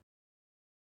group.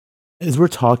 As we're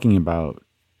talking about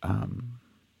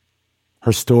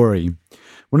her story,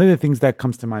 one of the things that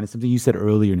comes to mind is something you said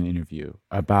earlier in the interview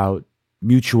about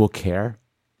mutual care.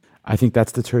 I think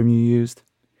that's the term you used.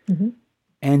 Mm-hmm.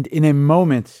 And in a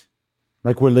moment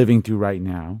like we're living through right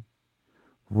now,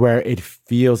 where it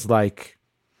feels like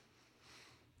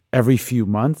every few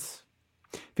months,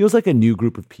 feels like a new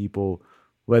group of people,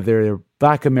 whether they're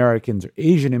Black Americans or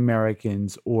Asian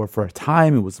Americans, or for a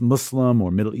time it was Muslim or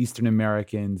Middle Eastern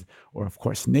Americans, or of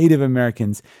course Native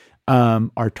Americans,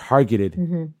 are targeted.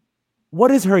 Mm-hmm. What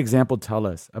does her example tell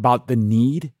us about the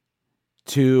need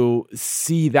to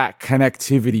see that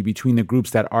connectivity between the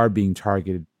groups that are being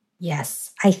targeted?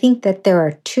 Yes, I think that there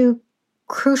are two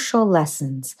crucial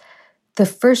lessons. The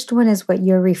first one is what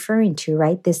you're referring to,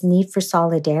 right? This need for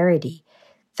solidarity,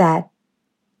 that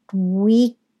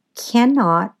we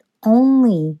cannot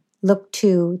only look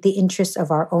to the interests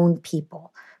of our own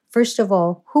people. First of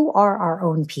all, who are our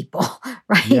own people,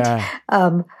 right? Yeah.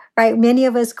 Right. Many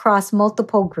of us cross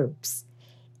multiple groups.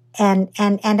 And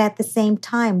at the same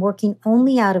time, working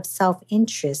only out of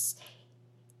self-interest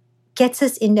gets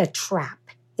us in a trap.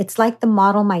 It's like the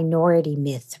model minority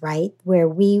myth, right? Where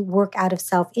we work out of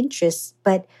self-interest,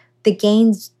 but the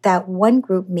gains that one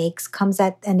group makes comes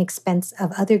at an expense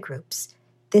of other groups.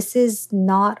 This is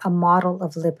not a model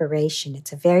of liberation.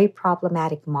 It's a very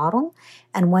problematic model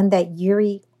and one that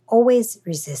Yuri always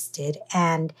resisted.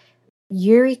 And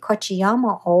Yuri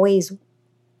Kochiyama always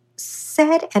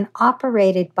said and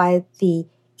operated by the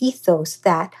ethos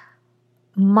that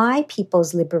my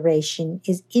people's liberation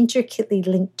is intricately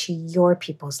linked to your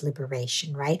people's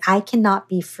liberation, right? I cannot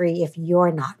be free if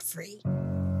you're not free.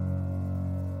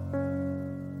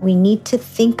 We need to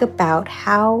think about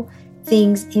how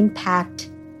things impact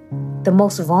the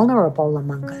most vulnerable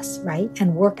among us, right?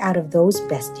 And work out of those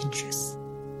best interests.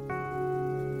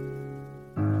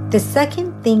 The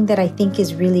second thing that I think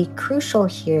is really crucial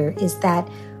here is that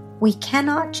we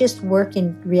cannot just work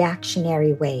in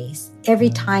reactionary ways. Every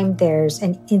time there's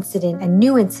an incident, a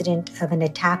new incident of an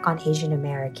attack on Asian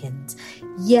Americans,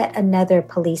 yet another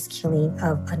police killing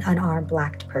of an unarmed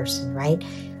Black person, right?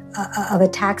 Of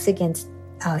attacks against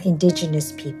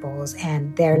indigenous peoples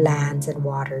and their lands and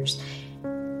waters.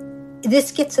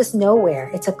 This gets us nowhere.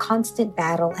 It's a constant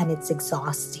battle and it's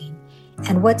exhausting.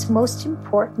 And what's most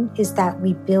important is that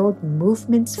we build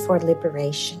movements for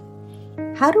liberation.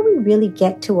 How do we really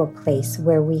get to a place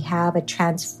where we have a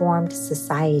transformed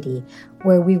society,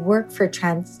 where we work for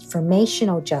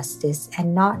transformational justice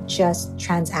and not just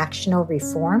transactional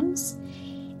reforms?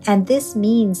 And this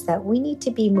means that we need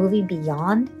to be moving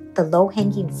beyond the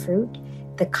low-hanging fruit,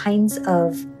 the kinds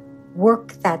of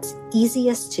work that's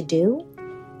easiest to do.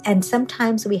 And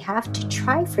sometimes we have to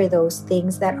try for those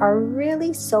things that are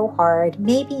really so hard,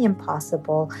 maybe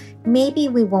impossible. Maybe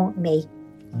we won't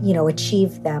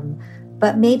achieve them.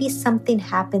 But maybe something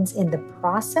happens in the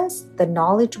process, the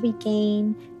knowledge we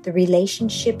gain, the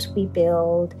relationships we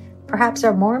build, perhaps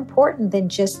are more important than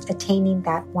just attaining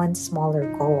that one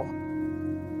smaller goal.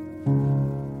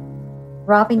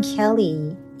 Robin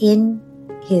Kelley, in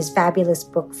his fabulous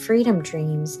book, Freedom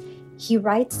Dreams, he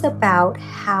writes about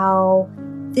how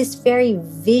this very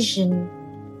vision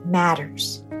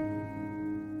matters.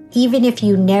 Even if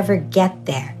you never get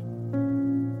there,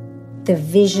 the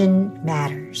vision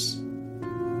matters.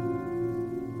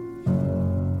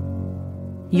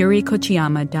 Yuri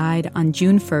Kochiyama died on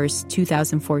June 1st,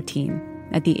 2014,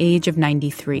 at the age of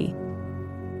 93.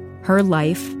 Her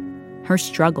life, her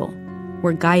struggle,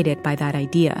 were guided by that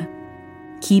idea.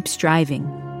 Keep striving,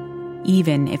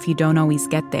 even if you don't always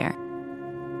get there.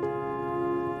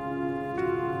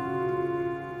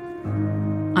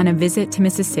 On a visit to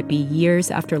Mississippi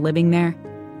years after living there,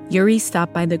 Yuri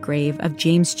stopped by the grave of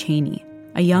James Chaney,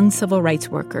 a young civil rights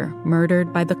worker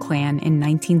murdered by the Klan in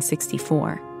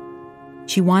 1964.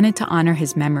 She wanted to honor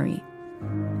his memory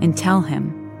and tell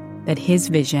him that his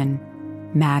vision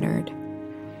mattered.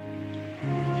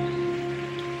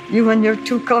 You and your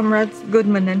two comrades,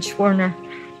 Goodman and Schwerner,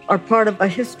 are part of a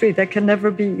history that can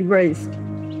never be erased.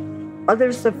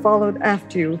 Others have followed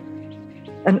after you,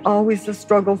 and always the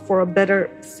struggle for a better,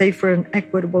 safer, and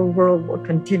equitable world will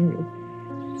continue.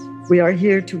 We are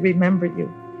here to remember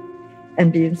you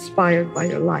and be inspired by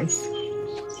your life.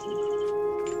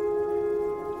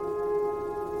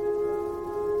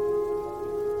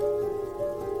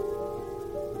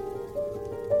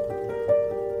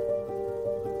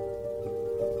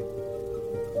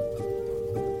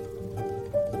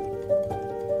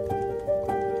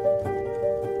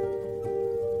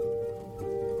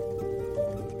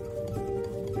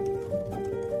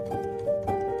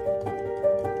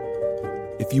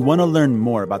 If you want to learn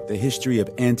more about the history of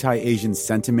anti-Asian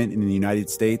sentiment in the United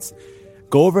States,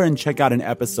 go over and check out an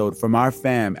episode from our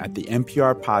fam at the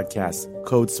NPR podcast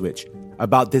Code Switch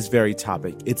about this very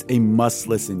topic. It's a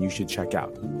must-listen you should check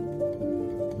out.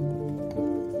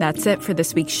 That's it for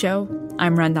this week's show.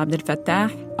 I'm Randa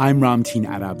Abdelfattah. I'm Ramtin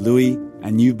Arablouei,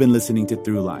 and you've been listening to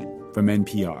Throughline from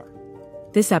NPR.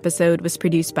 This episode was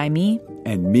produced by me.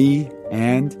 And me,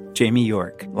 and Jamie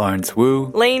York, Lawrence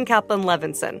Wu, Lane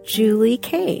Kaplan-Levinson, Julie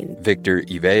Kane, Victor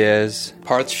Iveyes,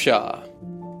 Parth Shah.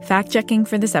 Fact-checking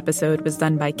for this episode was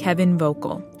done by Kevin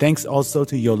Vogel. Thanks also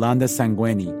to Yolanda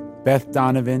Sanguini, Beth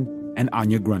Donovan, and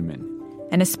Anya Grunman.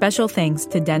 And a special thanks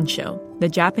to Densho, the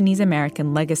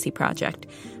Japanese-American Legacy Project,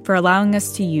 for allowing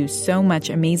us to use so much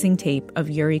amazing tape of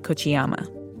Yuri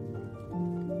Kochiyama.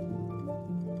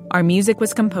 Our music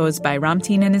was composed by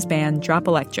Ramtin and his band Drop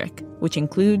Electric, which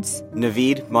includes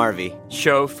Naveed Marvi,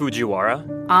 Sho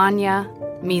Fujiwara, Anya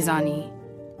Mizani.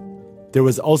 There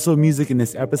was also music in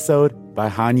this episode by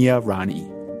Hania Rani.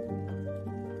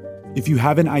 If you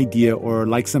have an idea or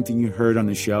like something you heard on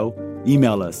the show,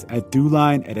 email us at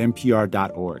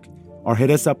throughline@npr.org or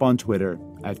hit us up on Twitter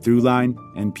at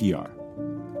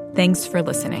ThroughlineNPR. Thanks for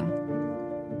listening.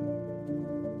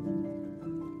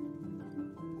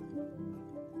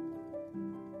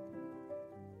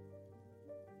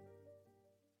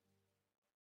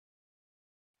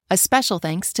 A special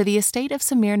thanks to the estate of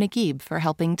Samir Naguib for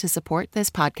helping to support this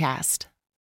podcast.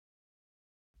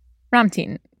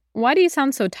 Ramtin, why do you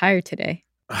sound so tired today?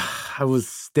 I was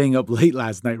staying up late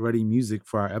last night writing music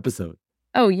for our episode.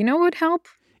 Oh, you know what would help?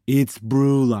 It's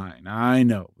Brewline. I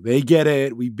know. They get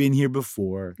it. We've been here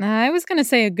before. I was going to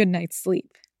say a good night's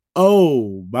sleep.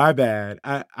 Oh, my bad.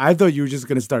 I thought you were just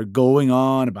going to start going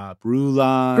on about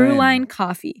Brewline. Brewline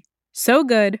coffee. So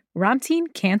good,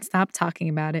 Ramtin can't stop talking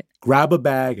about it. Grab a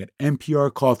bag at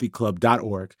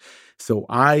nprcoffeeclub.org so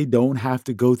I don't have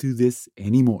to go through this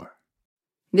anymore.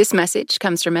 This message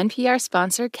comes from NPR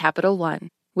sponsor Capital One.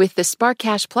 With the Spark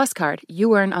Cash Plus card,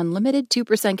 you earn unlimited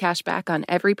 2% cash back on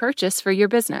every purchase for your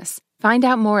business. Find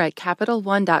out more at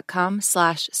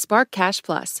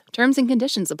CapitalOne.com/SparkCashPlus. Terms and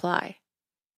conditions apply.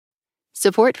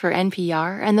 Support for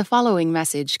NPR and the following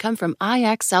message come from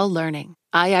IXL Learning.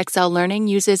 IXL Learning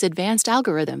uses advanced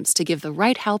algorithms to give the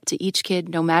right help to each kid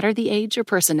no matter the age or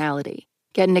personality.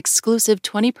 Get an exclusive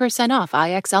 20% off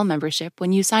IXL membership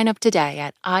when you sign up today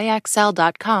at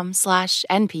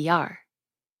IXL.com/NPR.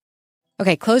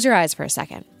 Okay, close your eyes for a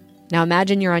second. Now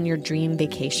imagine you're on your dream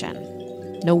vacation.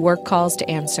 No work calls to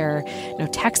answer, no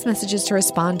text messages to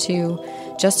respond to,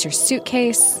 just your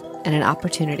suitcase and an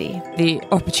opportunity. The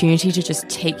opportunity to just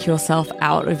take yourself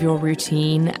out of your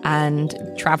routine and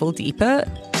travel deeper.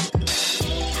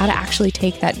 How to actually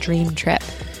take that dream trip.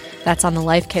 That's on the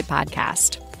Life Kit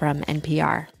podcast from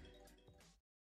NPR.